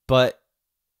 but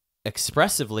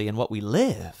expressively in what we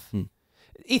live.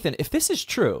 Ethan, if this is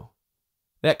true,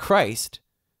 that Christ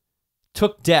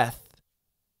took death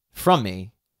from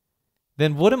me,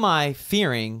 then what am I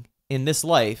fearing in this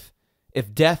life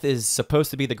if death is supposed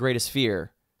to be the greatest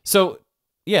fear? So,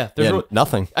 there's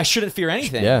nothing. I shouldn't fear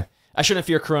anything. Yeah. I shouldn't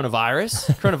fear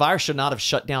coronavirus. Coronavirus should not have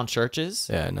shut down churches.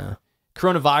 Yeah, I know.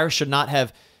 Coronavirus should not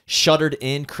have shuttered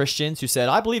in Christians who said,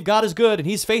 I believe God is good and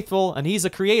he's faithful and he's a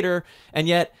creator, and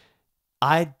yet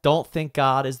I don't think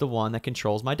God is the one that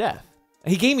controls my death.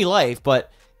 He gave me life,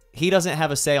 but he doesn't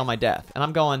have a say on my death. And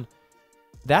I'm going,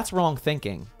 that's wrong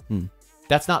thinking.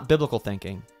 That's not biblical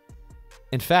thinking.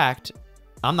 In fact,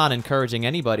 I'm not encouraging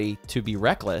anybody to be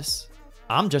reckless.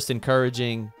 I'm just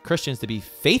encouraging Christians to be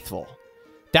faithful.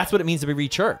 That's what it means to be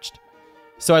rechurched.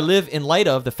 So I live in light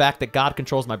of the fact that God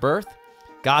controls my birth,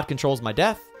 God controls my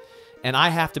death, and I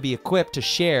have to be equipped to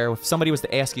share. If somebody was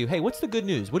to ask you, hey, what's the good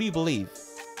news? What do you believe?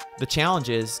 The challenge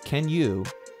is, can you,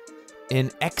 in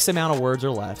X amount of words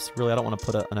or less, really I don't want to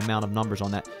put an amount of numbers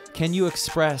on that, can you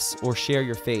express or share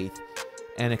your faith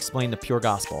and explain the pure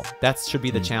gospel? That should be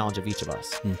the challenge of each of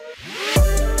us.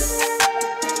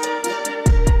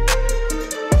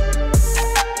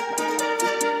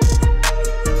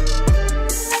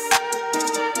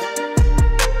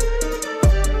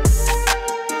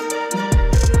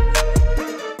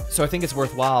 So I think it's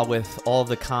worthwhile, with all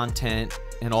the content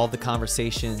and all the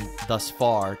conversation thus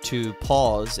far, to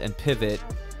pause and pivot,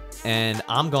 and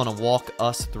I'm going to walk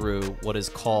us through what is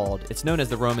called, it's known as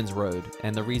the Romans Road,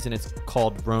 and the reason it's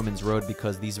called Romans Road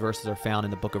because these verses are found in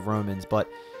the book of Romans, but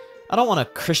I don't want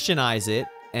to Christianize it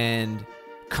and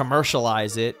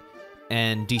commercialize it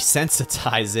and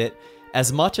desensitize it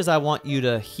as much as I want you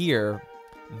to hear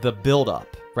the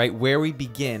buildup, right? Where we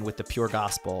begin with the pure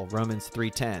gospel, Romans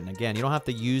 3:10. Again, you don't have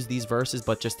to use these verses,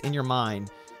 but just in your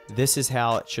mind, this is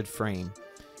how it should frame.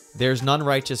 There's none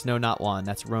righteous, no, not one.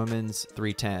 That's Romans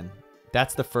 3:10.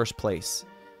 That's the first place.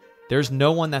 There's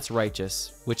no one that's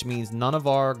righteous, which means none of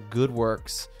our good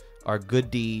works, our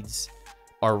good deeds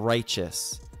are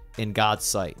righteous in God's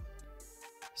sight.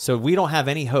 So we don't have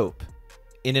any hope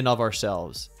in and of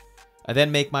ourselves. I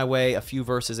then make my way a few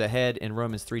verses ahead in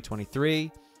Romans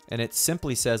 3:23, and it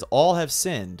simply says, all have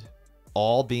sinned,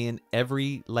 all being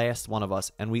every last one of us,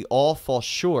 and we all fall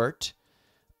short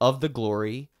of the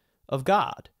glory of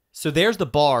God. So there's the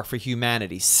bar for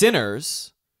humanity.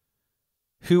 Sinners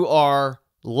who are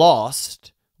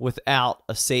lost without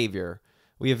a Savior.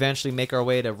 We eventually make our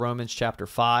way to Romans chapter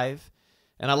 5,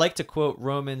 and I like to quote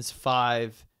Romans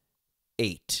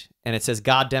 5:8. And it says,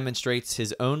 God demonstrates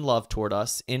his own love toward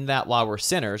us in that while we're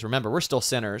sinners, remember, we're still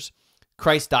sinners,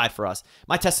 Christ died for us.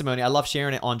 My testimony, I love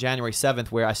sharing it on January 7th,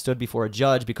 where I stood before a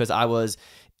judge because I was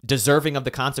deserving of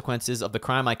the consequences of the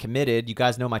crime I committed. You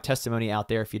guys know my testimony out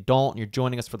there. If you don't, and you're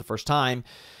joining us for the first time,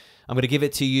 I'm going to give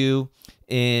it to you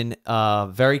in a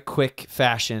very quick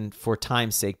fashion for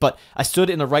time's sake. But I stood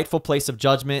in the rightful place of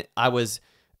judgment. I was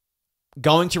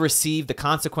going to receive the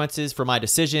consequences for my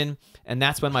decision, and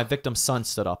that's when my victim's son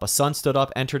stood up. A son stood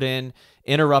up, entered in,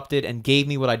 interrupted, and gave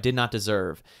me what I did not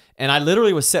deserve. And I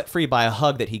literally was set free by a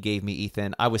hug that he gave me,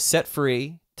 Ethan. I was set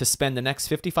free to spend the next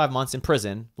 55 months in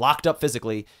prison, locked up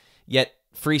physically, yet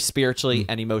free spiritually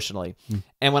and emotionally.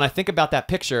 And when I think about that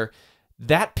picture,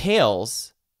 that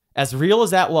pales, as real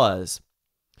as that was,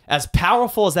 as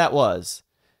powerful as that was,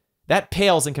 that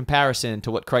pales in comparison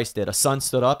to what Christ did. A son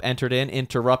stood up, entered in,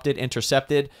 interrupted,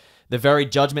 intercepted the very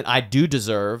judgment I do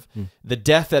deserve, the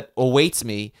death that awaits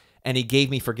me, and he gave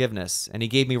me forgiveness, and he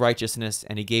gave me righteousness,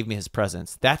 and he gave me his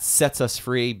presence. That sets us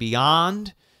free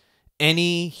beyond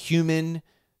any human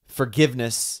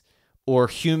forgiveness or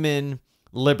human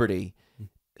liberty.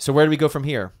 So where do we go from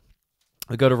here?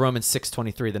 We go to Romans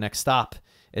 6:23, the next stop.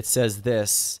 It says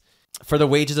this, for the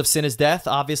wages of sin is death,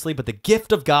 obviously, but the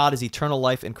gift of God is eternal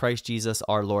life in Christ Jesus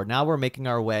our Lord. Now we're making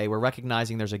our way. We're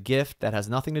recognizing there's a gift that has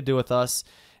nothing to do with us,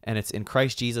 and it's in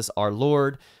Christ Jesus our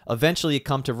Lord. Eventually you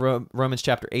come to Romans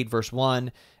chapter 8, verse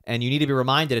 1, and you need to be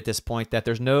reminded at this point that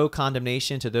there's no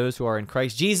condemnation to those who are in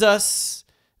Christ Jesus.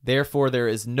 Therefore, there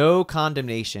is no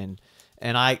condemnation.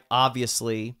 And I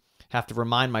obviously have to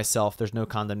remind myself there's no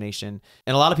condemnation.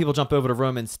 And a lot of people jump over to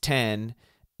Romans 10,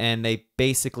 and they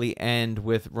basically end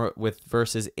with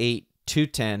verses 8 to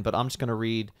 10, but I'm just going to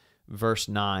read verse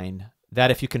 9. That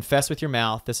if you confess with your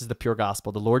mouth, this is the pure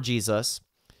gospel, the Lord Jesus,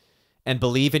 and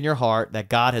believe in your heart that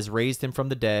God has raised him from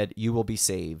the dead, you will be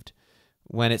saved.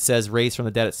 When it says raised from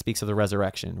the dead, it speaks of the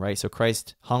resurrection, right? So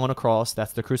Christ hung on a cross,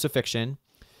 that's the crucifixion.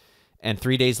 And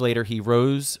 3 days later, he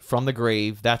rose from the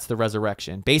grave. That's the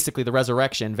resurrection. Basically, the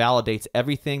resurrection validates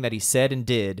everything that he said and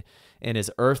did in his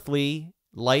earthly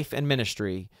life and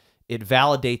ministry. It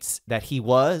validates that he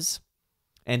was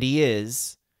and he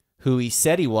is who he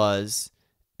said he was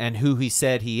and who he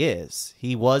said he is.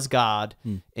 He was God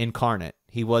incarnate.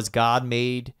 He was God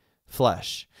made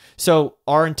flesh. So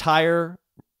our entire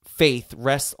faith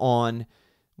rests on,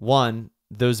 one,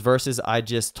 those verses I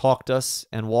just talked us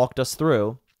and walked us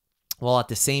through, while at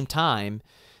the same time,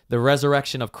 the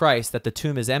resurrection of Christ, that the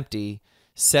tomb is empty,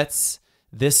 sets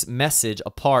this message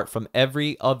apart from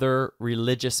every other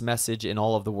religious message in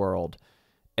all of the world.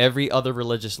 Every other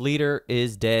religious leader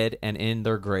is dead and in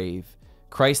their grave.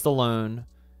 Christ alone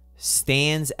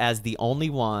stands as the only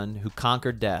one who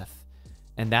conquered death,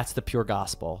 and that's the pure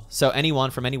gospel. So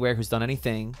anyone from anywhere who's done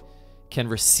anything can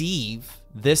receive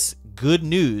this good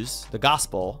news, the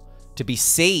gospel, to be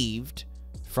saved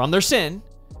from their sin,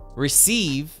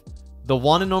 receive the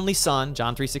one and only Son,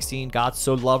 John 3:16, God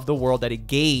so loved the world that he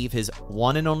gave his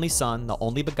one and only Son, the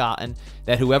only begotten,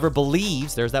 that whoever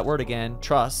believes, there's that word again,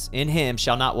 trusts in him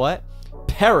shall not what?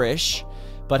 Perish,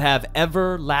 but have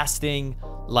everlasting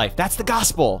life. That's the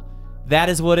gospel. That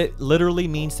is what it literally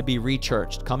means to be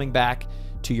rechurched, coming back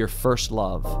to your first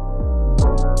love.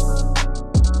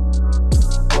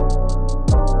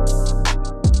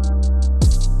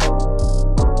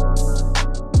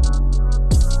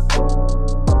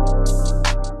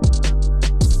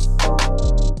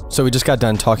 So we just got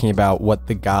done talking about what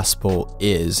the gospel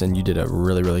is, and you did a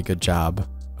really, really good job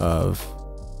of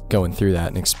going through that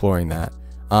and exploring that.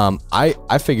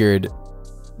 I figured,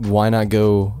 why not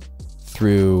go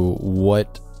through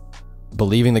what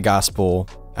believing the gospel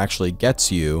actually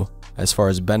gets you as far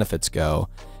as benefits go.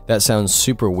 That sounds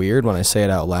super weird when I say it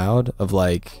out loud, of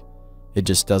like, it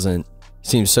just doesn't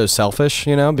seem so selfish,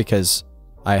 you know, because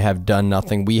we have done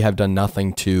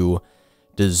nothing to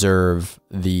deserve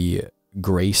the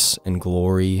grace and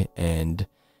glory and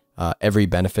every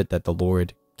benefit that the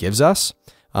Lord gives us.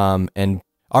 And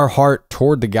our heart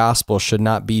toward the gospel should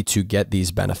not be to get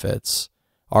these benefits.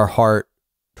 Our heart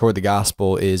toward the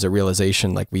gospel is a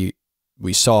realization, like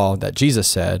we saw that Jesus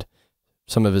said,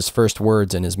 some of his first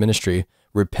words in his ministry,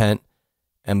 repent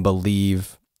and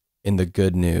believe in the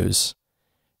good news.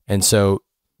 And so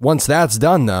once that's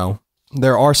done, though,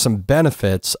 there are some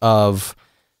benefits of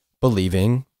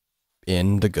believing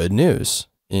in the good news,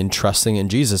 in trusting in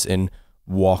Jesus, in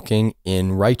walking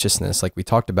in righteousness, like we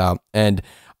talked about. And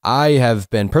I have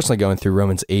been personally going through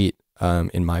Romans 8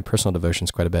 in my personal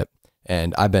devotions quite a bit,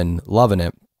 and I've been loving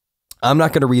it. I'm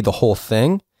not going to read the whole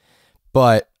thing,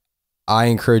 but I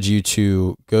encourage you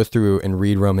to go through and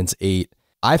read Romans 8.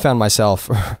 I found myself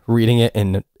reading it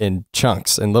in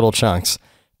chunks, in little chunks,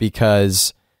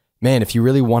 because, man, if you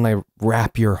really want to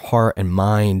wrap your heart and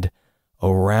mind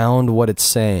around what it's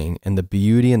saying and the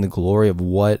beauty and the glory of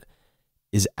what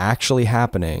is actually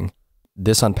happening,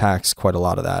 this unpacks quite a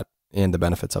lot of that and the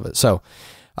benefits of it. So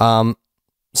some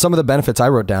of the benefits I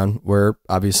wrote down were,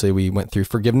 obviously, we went through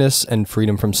forgiveness and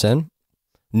freedom from sin,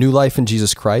 new life in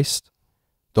Jesus Christ,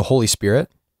 the Holy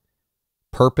Spirit,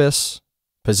 purpose,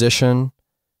 position,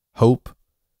 hope,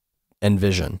 and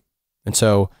vision. And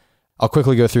so I'll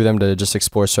quickly go through them to just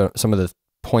explore some of the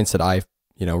points that I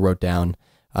wrote down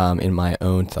in my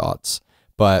own thoughts.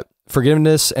 But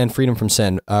forgiveness and freedom from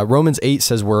sin. Romans 8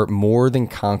 says we're more than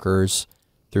conquerors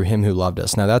through him who loved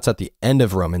us. Now that's at the end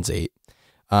of Romans 8.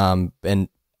 And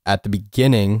at the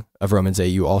beginning of Romans 8,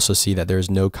 you also see that there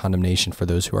is no condemnation for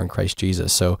those who are in Christ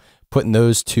Jesus. So putting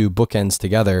those two bookends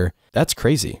together, that's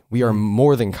crazy. We are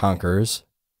more than conquerors,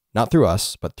 not through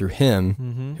us, but through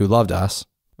him who loved us.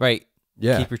 Right.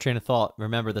 Yeah. Keep your train of thought.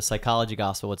 Remember, the psychology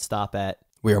gospel would stop at,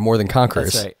 we are more than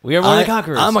conquerors. That's right. We are more than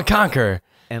conquerors. I'm a conqueror.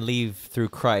 And leave through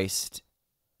Christ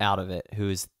out of it, who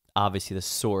is obviously the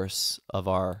source of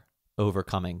our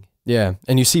overcoming. Yeah.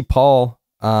 And you see Paul,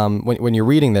 when you're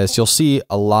reading this, you'll see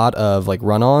a lot of like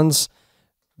run-ons,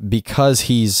 because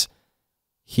he's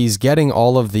getting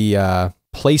all of the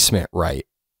placement right,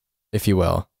 if you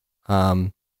will.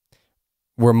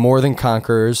 We're more than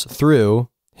conquerors through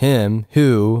him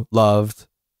who loved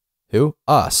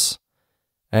us.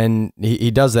 And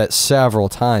he does that several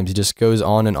times. He just goes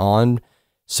on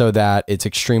so that it's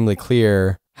extremely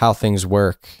clear how things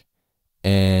work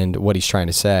and what he's trying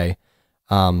to say.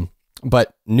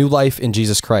 But new life in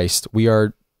Jesus Christ, we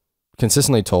are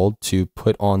consistently told to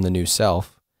put on the new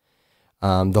self.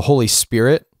 The Holy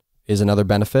Spirit is another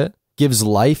benefit. Gives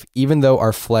life even though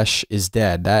our flesh is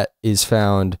dead. That is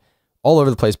found all over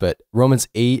the place, but Romans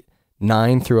 8,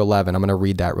 9 through 11. I'm going to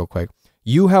read that real quick.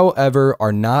 You, however,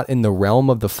 are not in the realm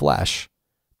of the flesh,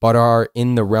 but are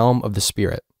in the realm of the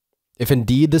Spirit, if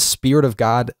indeed the Spirit of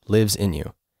God lives in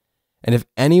you. And if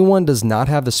anyone does not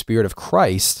have the Spirit of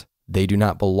Christ, they do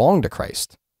not belong to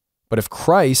Christ. But if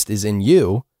Christ is in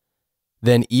you,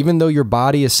 then even though your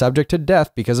body is subject to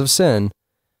death because of sin,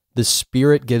 the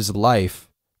Spirit gives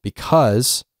life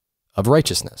because of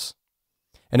righteousness.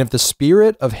 And if the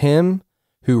Spirit of him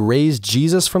who raised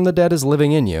Jesus from the dead is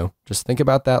living in you, just think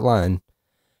about that line,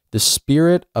 the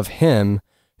Spirit of him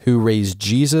who raised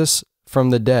Jesus from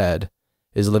the dead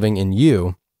is living in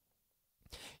you,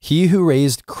 he who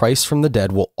raised Christ from the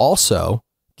dead will also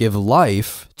give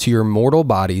life to your mortal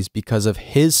bodies because of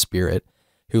his Spirit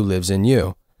who lives in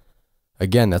you.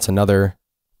 Again, that's another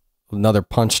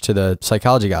punch to the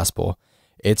psychology gospel.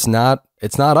 It's not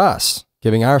us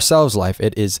giving ourselves life.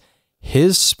 It is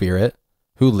his Spirit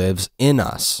who lives in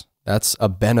us. That's a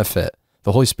benefit.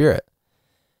 The Holy Spirit.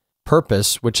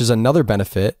 Purpose, which is another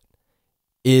benefit,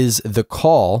 is the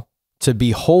call to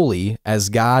be holy as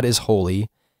God is holy,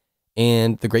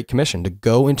 and the Great Commission to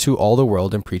go into all the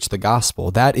world and preach the gospel.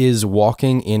 That is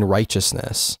walking in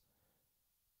righteousness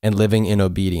and living in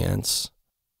obedience.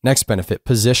 Next benefit,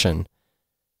 position.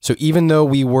 So even though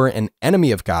we were an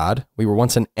enemy of God, we were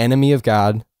once an enemy of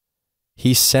God,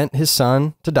 he sent his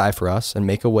son to die for us and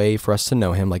make a way for us to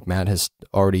know him, like Matt has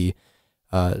already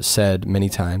said many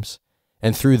times.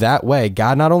 And through that way,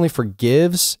 God not only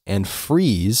forgives and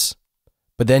frees,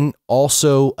 but then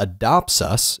also adopts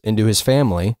us into his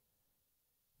family,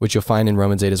 which you'll find in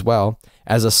Romans 8 as well,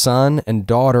 as a son and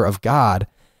daughter of God,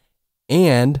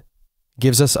 and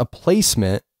gives us a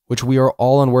placement which we are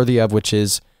all unworthy of, which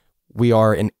is we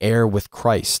are an heir with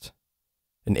Christ.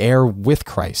 An heir with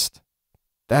Christ.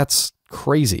 That's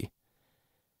crazy.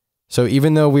 So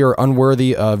even though we are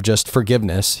unworthy of just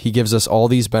forgiveness, he gives us all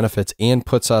these benefits and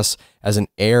puts us as an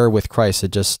heir with Christ.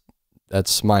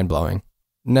 That's mind-blowing.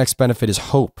 Next benefit is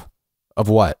hope. Of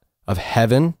what? Of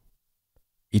heaven,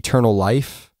 eternal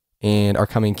life, and our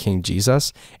coming King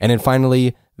Jesus. And then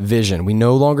finally, vision. We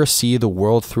no longer see the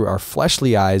world through our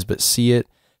fleshly eyes, but see it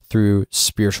through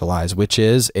spiritual eyes, which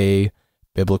is a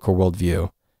biblical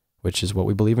worldview, which is what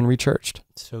we believe in Rechurched.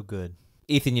 So good.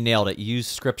 Ethan, you nailed it. You used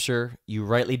scripture. You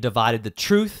rightly divided the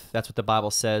truth. That's what the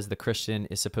Bible says the Christian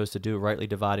is supposed to do, rightly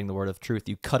dividing the word of truth.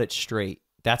 You cut it straight.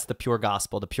 That's the pure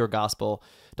gospel. The pure gospel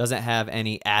doesn't have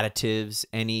any additives,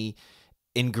 any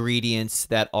ingredients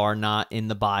that are not in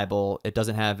the Bible. It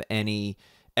doesn't have any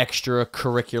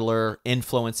extracurricular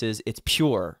influences. It's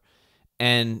pure.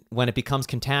 And when it becomes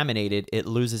contaminated, it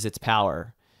loses its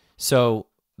power. So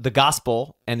the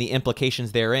gospel and the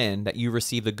implications therein, that you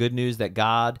receive the good news that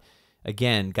God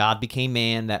became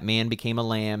man, that man became a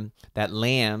lamb, that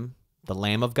lamb, the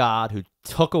Lamb of God, who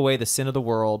took away the sin of the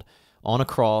world on a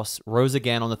cross, rose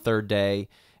again on the third day,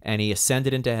 and he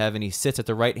ascended into heaven. He sits at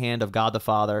the right hand of God the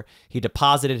Father. He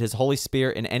deposited his Holy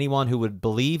Spirit in anyone who would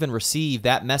believe and receive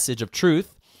that message of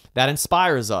truth. That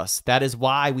inspires us. That is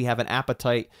why we have an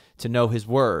appetite to know his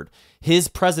word. His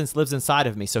presence lives inside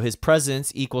of me. So his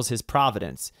presence equals his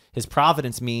providence. His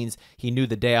providence means he knew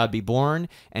the day I'd be born,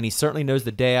 and he certainly knows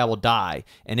the day I will die.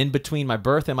 And in between my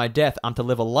birth and my death, I'm to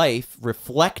live a life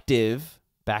reflective,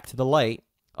 back to the light,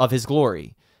 of his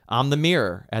glory. I'm the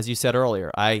mirror, as you said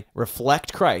earlier. I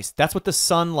reflect Christ. That's what the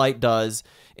sunlight does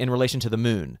in relation to the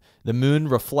moon. The moon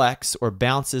reflects or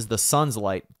bounces the sun's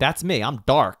light. That's me. I'm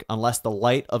dark unless the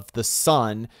light of the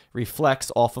sun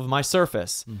reflects off of my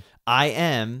surface. I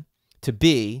am to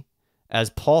be, as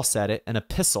Paul said it, an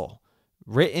epistle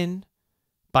written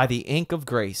by the ink of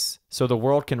grace so the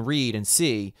world can read and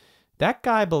see that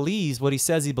guy believes what he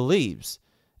says he believes.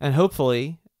 And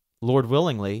hopefully, Lord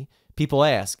willingly, people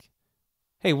ask,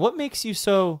 hey, what makes you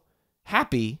so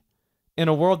happy in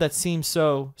a world that seems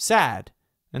so sad?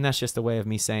 And that's just a way of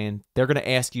me saying they're going to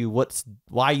ask you,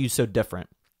 why are you so different?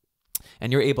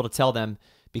 And you're able to tell them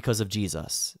because of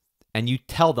Jesus. And you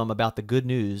tell them about the good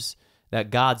news that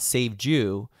God saved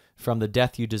you from the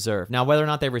death you deserve. Now, whether or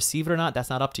not they receive it or not, that's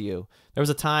not up to you. There was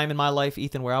a time in my life,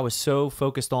 Ethan, where I was so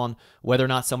focused on whether or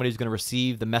not somebody was going to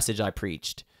receive the message I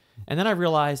preached. And then I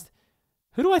realized,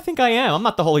 who do I think I am? I'm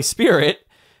not the Holy Spirit.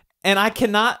 And I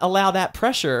cannot allow that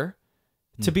pressure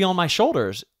to be on my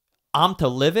shoulders. I'm to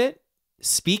live it,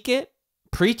 speak it,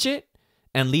 preach it,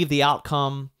 and leave the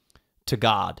outcome to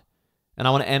God. And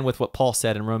I want to end with what Paul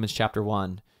said in Romans chapter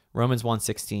 1, Romans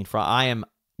 1:16, for I am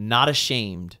not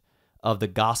ashamed of the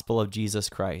gospel of Jesus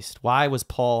Christ. Why was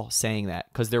Paul saying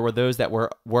that? Because there were those that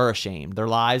were ashamed. Their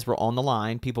lives were on the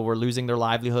line. People were losing their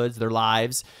livelihoods, their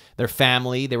lives, their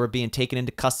family. They were being taken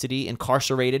into custody,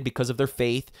 incarcerated because of their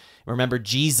faith. Remember,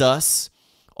 Jesus,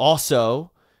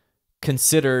 also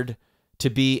considered to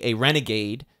be a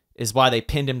renegade, is why they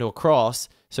pinned him to a cross.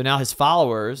 So now his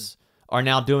followers are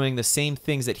now doing the same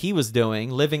things that he was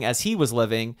doing, living as he was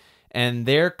living, and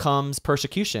there comes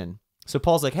persecution. So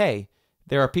Paul's like, hey,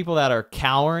 there are people that are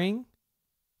cowering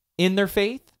in their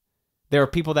faith. There are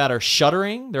people that are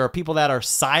shuddering. There are people that are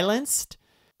silenced.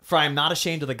 For I am not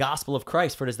ashamed of the gospel of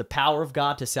Christ, for it is the power of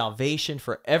God to salvation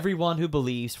for everyone who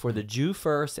believes, for the Jew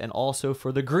first and also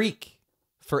for the Greek.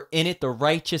 For in it the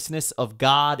righteousness of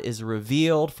God is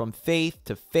revealed from faith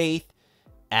to faith,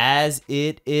 as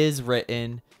it is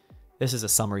written. This is a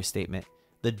summary statement.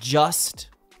 The just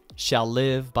shall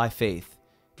live by faith.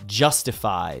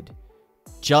 Justified.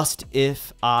 Just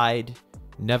if I'd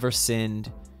never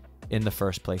sinned in the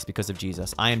first place because of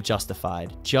Jesus. I am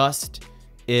justified. Just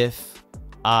if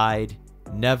I'd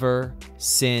never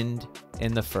sinned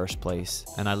in the first place.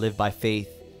 And I live by faith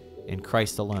in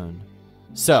Christ alone.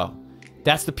 So,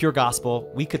 that's the pure gospel.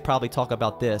 We could probably talk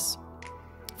about this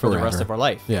for the rest of our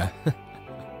life. Yeah.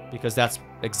 Because that's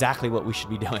exactly what we should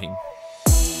be doing.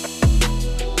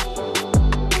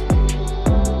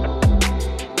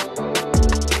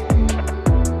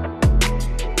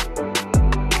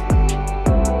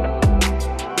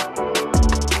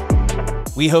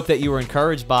 We hope that you were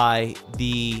encouraged by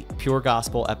the Pure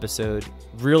Gospel episode.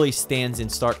 Really stands in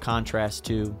stark contrast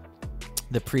to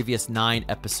the previous 9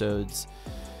 episodes.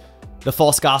 The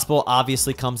false gospel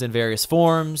obviously comes in various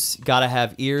forms. Got to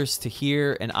have ears to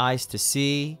hear and eyes to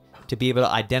see to be able to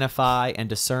identify and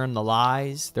discern the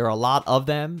lies. There are a lot of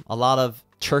them. A lot of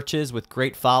churches with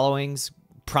great followings,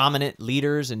 prominent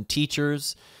leaders and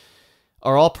teachers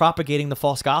are all propagating the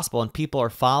false gospel, and people are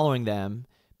following them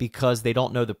because they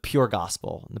don't know the pure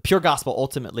gospel. And the pure gospel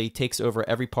ultimately takes over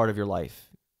every part of your life,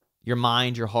 your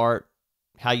mind, your heart,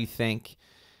 how you think,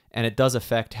 and it does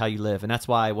affect how you live. And that's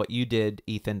why what you did,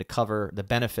 Ethan, to cover the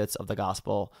benefits of the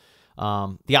gospel,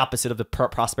 the opposite of the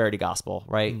prosperity gospel,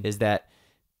 right, is that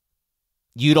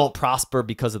you don't prosper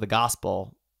because of the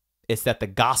gospel. It's that the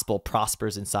gospel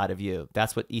prospers inside of you.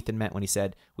 That's what Ethan meant when he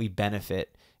said we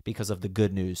benefit because of the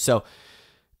good news. So,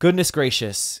 goodness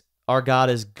gracious, our God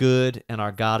is good and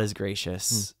our God is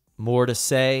gracious. More to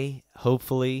say,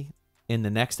 hopefully, in the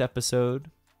next episode,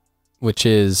 which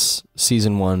is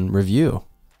season 1 review.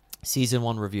 Season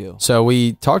 1 review. So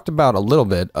we talked about a little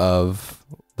bit of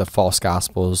the false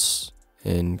gospels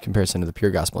in comparison to the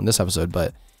pure gospel in this episode,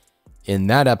 but in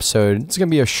that episode, it's going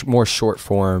to be a more short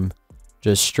form,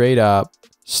 just straight up,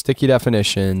 sticky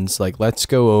definitions. Like, let's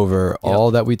go over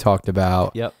all that we talked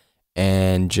about.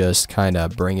 And just kind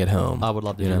of bring it home. I would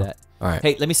love to do that. All right.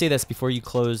 Hey, let me say this before you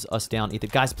close us down, Ethan.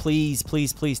 Guys, please,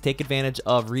 please, please take advantage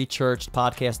of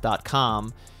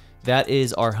rechurchedpodcast.com. That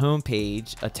is our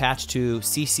homepage attached to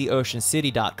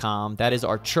ccoceancity.com. That is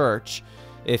our church.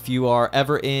 If you are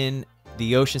ever in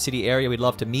the Ocean City area, we'd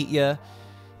love to meet you.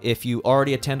 If you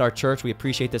already attend our church, we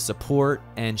appreciate the support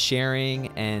and sharing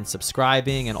and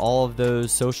subscribing and all of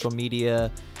those social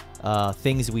media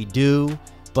things we do.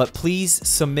 But please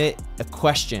submit a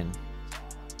question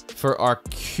for our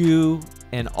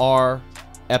Q&R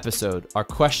episode, our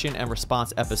question and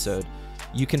response episode.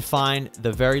 You can find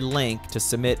the very link to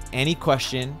submit any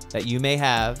question that you may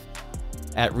have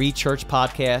at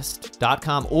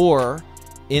rechurchedpodcast.com or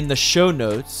in the show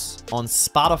notes on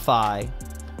Spotify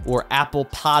or Apple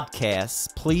Podcasts.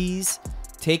 Please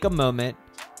take a moment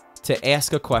to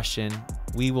ask a question.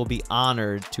 We will be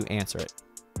honored to answer it.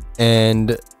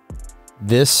 And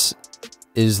this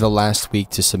is the last week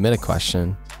to submit a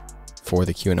question for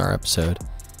the Q&R episode.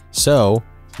 So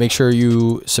make sure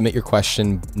you submit your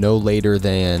question no later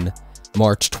than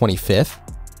March 25th.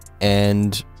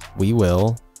 And we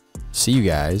will see you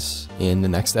guys in the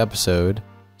next episode.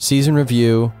 Season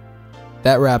review.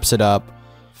 That wraps it up.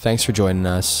 Thanks for joining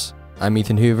us. I'm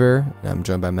Ethan Hoover, and I'm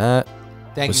joined by Matt.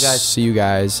 Thank you, guys. See you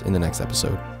guys in the next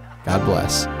episode. God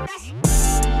bless.